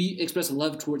we express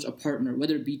love towards a partner,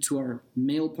 whether it be to our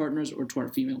male partners or to our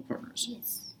female partners?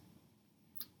 Yes,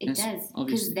 it does.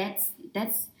 Because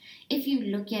that's if you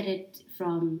look at it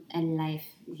from a life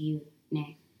view,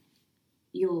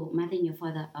 your mother and your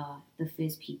father are the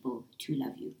first people to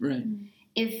love you. Right.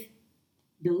 If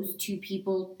those two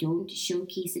people don't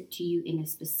showcase it to you in a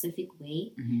specific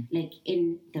way, like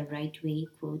in the right way,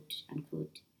 quote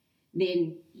unquote,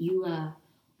 then you are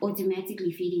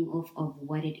automatically feeding off of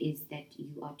what it is that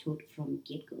you are taught from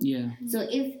get-go. Yeah. So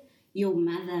if your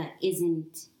mother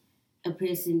isn't a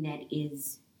person that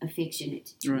is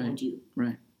affectionate toward you,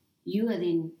 you are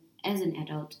then, as an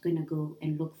adult, going to go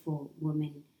and look for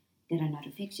women that are not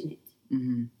affectionate.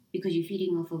 Mm-hmm. Because you're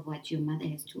feeding off of what your mother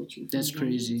has taught you. That's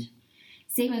crazy.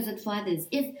 Same as with fathers.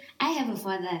 If I have a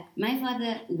father, my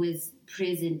father was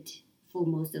present for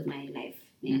most of my life.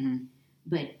 Yeah? Mm-hmm.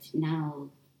 But now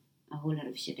a whole lot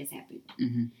of shit has happened.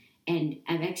 Mm-hmm. And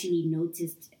I've actually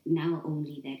noticed now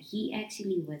only that he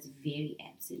actually was very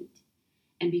absent.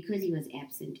 And because he was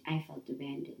absent, I felt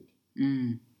abandoned.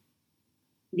 Mm.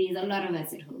 There's a lot of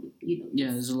us at home,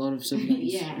 Yeah, there's a lot of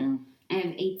siblings. yeah. I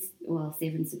have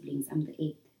 7 siblings. I'm the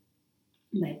 8th.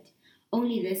 But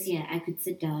only this year I could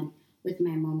sit down with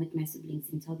my mom, with my siblings,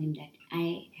 and tell them that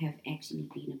I have actually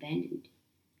been abandoned.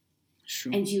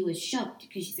 Sure. And she was shocked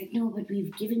because she's like, no, but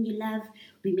we've given you love.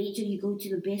 We made sure you go to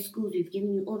the best schools. We've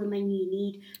given you all the money you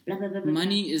need. Blah, blah, blah, blah.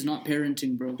 Money is not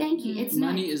parenting, bro. Thank you. It's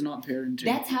money is not parenting.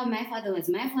 That's how my father was.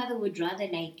 My father would rather,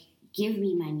 give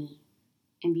me money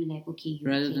and be like, okay.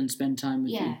 Rather than spend time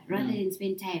with you. Yeah, rather than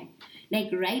spend time.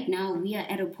 Right now, we are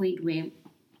at a point where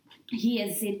he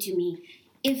has said to me,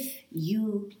 if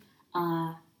you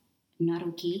are not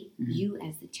okay, you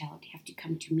as the child have to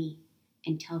come to me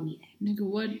and tell me that. Nigga,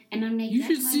 what? And I'm like, you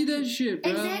should see that shit,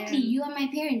 bro. Exactly. You are my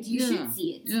parents. You should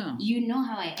see it. Yeah. You know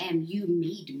how I am. You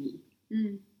made me.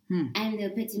 I'm the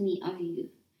epitome of you.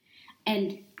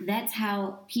 And that's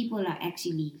how people are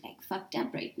actually fucked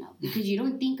up right now, because you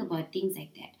don't think about things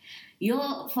like that.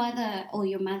 Your father or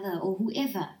your mother or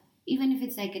whoever, even if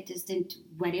it's a distant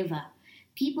whatever,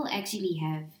 people actually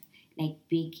have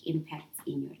big impacts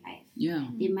in your life. Yeah.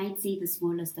 They might say the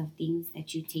smallest of things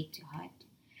that you take to heart,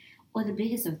 or the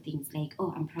biggest of things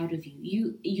oh, I'm proud of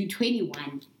you. You're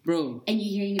 21, bro, and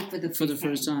you're hearing it for the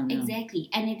first time. Yeah. Exactly,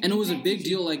 and it was a big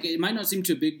deal. It might not seem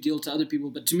to a big deal to other people,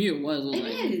 but to me it was. It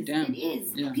is. Damn. It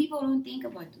is. Yeah. People don't think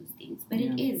about those things, but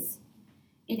it is.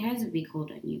 It has a big hold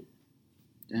on you.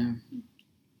 Damn.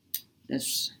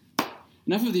 That's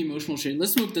enough of the emotional shit.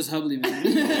 Let's smoke this hubbly, man.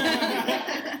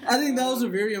 I think that was a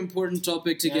very important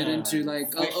topic to get into.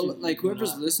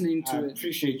 Whoever's listening to it. I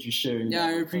appreciate you sharing. Yeah,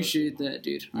 I appreciate that,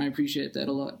 dude. I appreciate that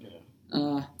a lot.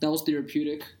 Yeah. That was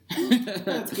therapeutic.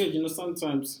 That's good.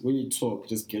 Sometimes when you talk,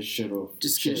 just get shit off.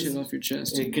 Get shit off your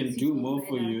chest. It can do more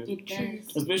for you. It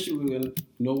does. Especially when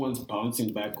no one's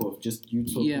bouncing back off. Just you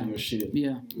talking your shit.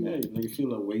 Yeah. Yeah, you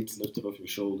feel a weight lifted off your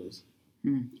shoulders.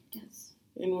 It does.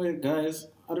 Anyway, guys,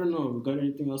 I don't know. We got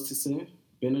anything else to say?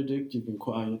 Benedict, you've been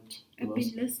quiet. I've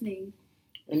been listening.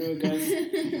 Anyway, guys,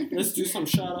 let's do some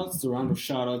shout-outs. A round of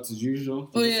shout-outs as usual.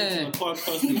 Oh, yeah. The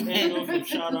podcast, we end off with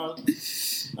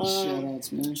shout-outs.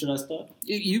 Shout-outs, man. Should I start?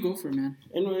 You go for it, man.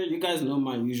 Anyway, you guys know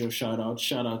my usual shout-out.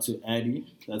 Shout-out to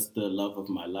Addie. That's the love of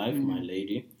my life, my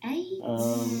lady.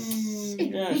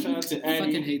 Yeah, shout-out to Addie. I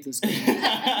fucking hate this guy.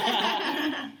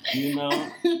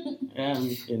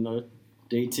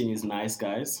 Dating is nice,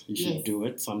 guys. You should do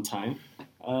it sometime.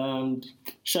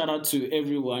 Shout out to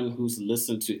everyone who's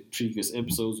listened to previous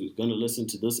episodes, who's going to listen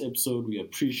to this episode. We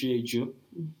appreciate you.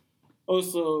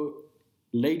 Also,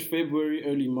 late February,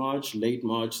 early March, late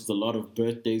March is a lot of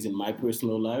birthdays in my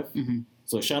personal life.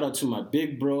 So shout out to my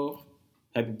big bro.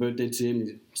 Happy birthday to him.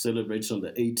 He celebrates on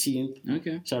the 18th.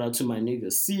 Okay. Shout out to my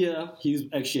nigga Sia. He's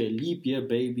actually a leap year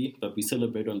baby, but we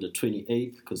celebrate on the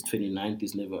 28th because 29th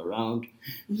is never around.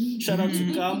 Shout out to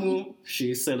Kamu.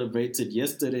 She celebrated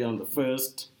yesterday on the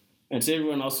 1st. And to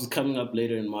everyone else who's coming up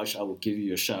later in March, I will give you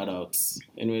your shout-outs.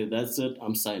 Anyway, that's it.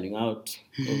 I'm signing out.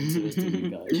 Over to the rest of you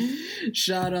guys.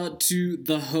 Shout out to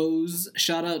the Hoes.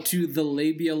 Shout out to the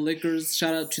Labia Lickers.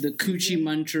 Shout out to the Coochie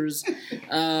Munchers.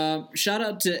 Shout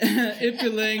out to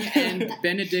Ipiling and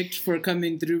Benedict for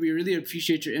coming through. We really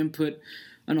appreciate your input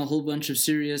on a whole bunch of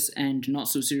serious and not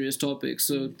so serious topics.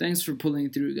 So thanks for pulling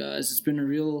through, guys. It's been a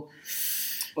real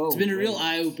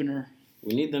eye-opener.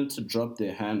 We need them to drop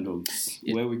their handles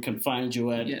where we can find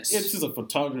you at. Yes. If she's a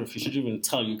photographer, she should even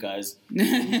tell you guys.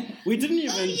 We didn't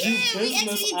even do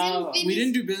business hour. We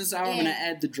didn't do business hour. I'm gonna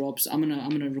add the drops. I'm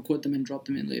gonna record them and drop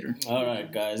them in later. All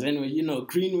right, guys. Anyway,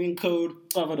 Green Wing Code,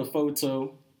 cover the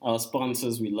photo. Our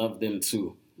sponsors, we love them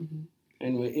too. Mm-hmm.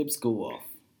 Anyway, Ips, go off.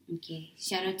 Okay,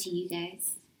 shout out to you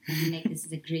guys. I feel like this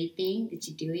is a great thing that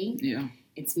you're doing. Yeah.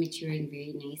 It's maturing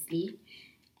very nicely.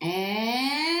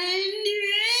 And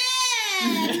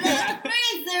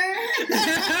Fraser.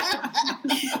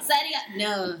 Signing up.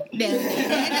 No.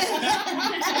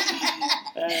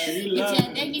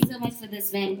 Thank you so much for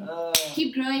this, man.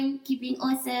 Keep growing, keep being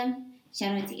awesome.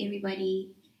 Shout out to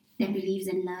everybody that believes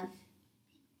in love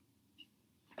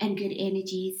and good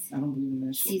energies. I don't believe in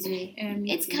that shit.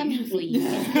 It's coming for you.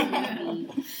 It's coming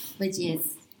for you. But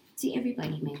yes, to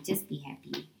everybody, man, just be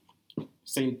happy.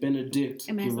 Saint Benedict.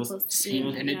 Am I supposed to say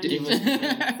Benedict?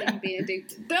 Saint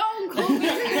Benedict. Don't call me.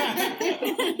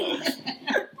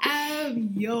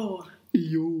 Yo.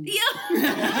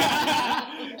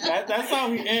 That's how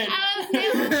we end. I was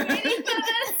never ready for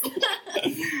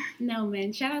this. No,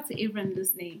 man. Shout out to everyone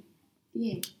listening.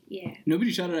 Yeah.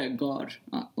 Nobody shouted at God.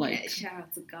 Shout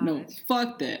out to God. No,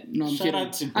 fuck that. No, I'm Shout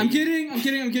out to kidding. I'm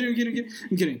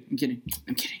kidding.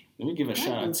 Let me give a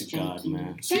shout out to God,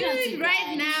 man. Shout out to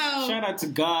right now. Shout out to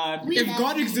God. If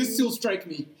God exists, he'll strike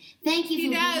me. Thank you He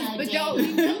for does, being but our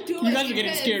don't do it. You guys are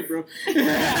getting scared, bro.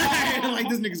 Like,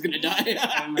 this nigga's gonna die.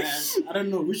 Oh, man. I don't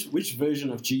know which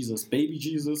version of Jesus. Baby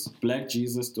Jesus? Black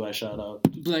Jesus? Do I shout out?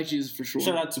 Black Jesus for sure.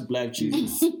 Shout out to Black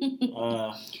Jesus.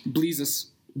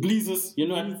 Bleezus.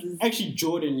 Actually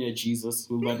Jordan, Jesus.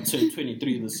 We're about to turn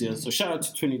 23 this year. So shout out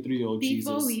to 23-year-old Jesus.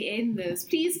 Before we end this,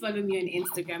 please follow me on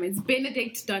Instagram. It's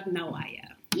benedict.nawaya.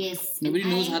 Yes. Nobody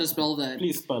knows how to spell that.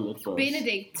 Please spell it for us.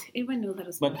 Benedict. Everyone knows how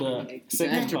to spell But the Benedict.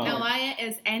 second part. Nawaya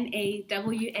is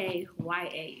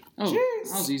Nawaya. Oh, that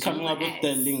was easy. Coming up with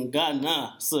the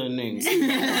Lingana surnames.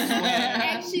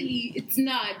 Actually, it's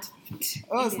not.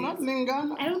 Oh, it's not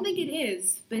Lingana? I don't think it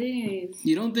is. But anyways.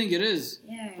 You don't think it is?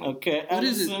 Yeah. Okay, What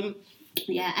is it? Allison.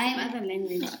 Yeah, I'm Other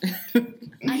language.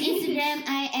 on Instagram.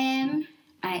 I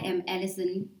am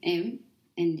Allison M,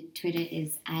 and Twitter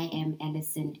is I am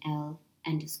Allison L_M.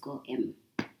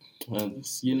 And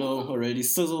you know already,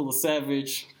 Sizzle the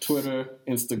Savage, Twitter,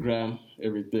 Instagram,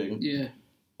 everything. Yeah.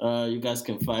 You guys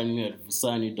can find me at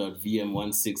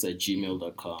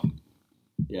vusani.vm16@gmail.com.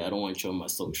 Yeah, I don't want you on my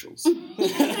socials.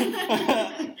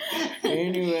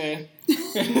 Anyway,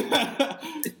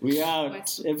 we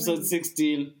out. Episode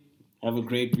 16. Have a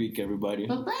great week, everybody.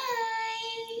 Bye-bye.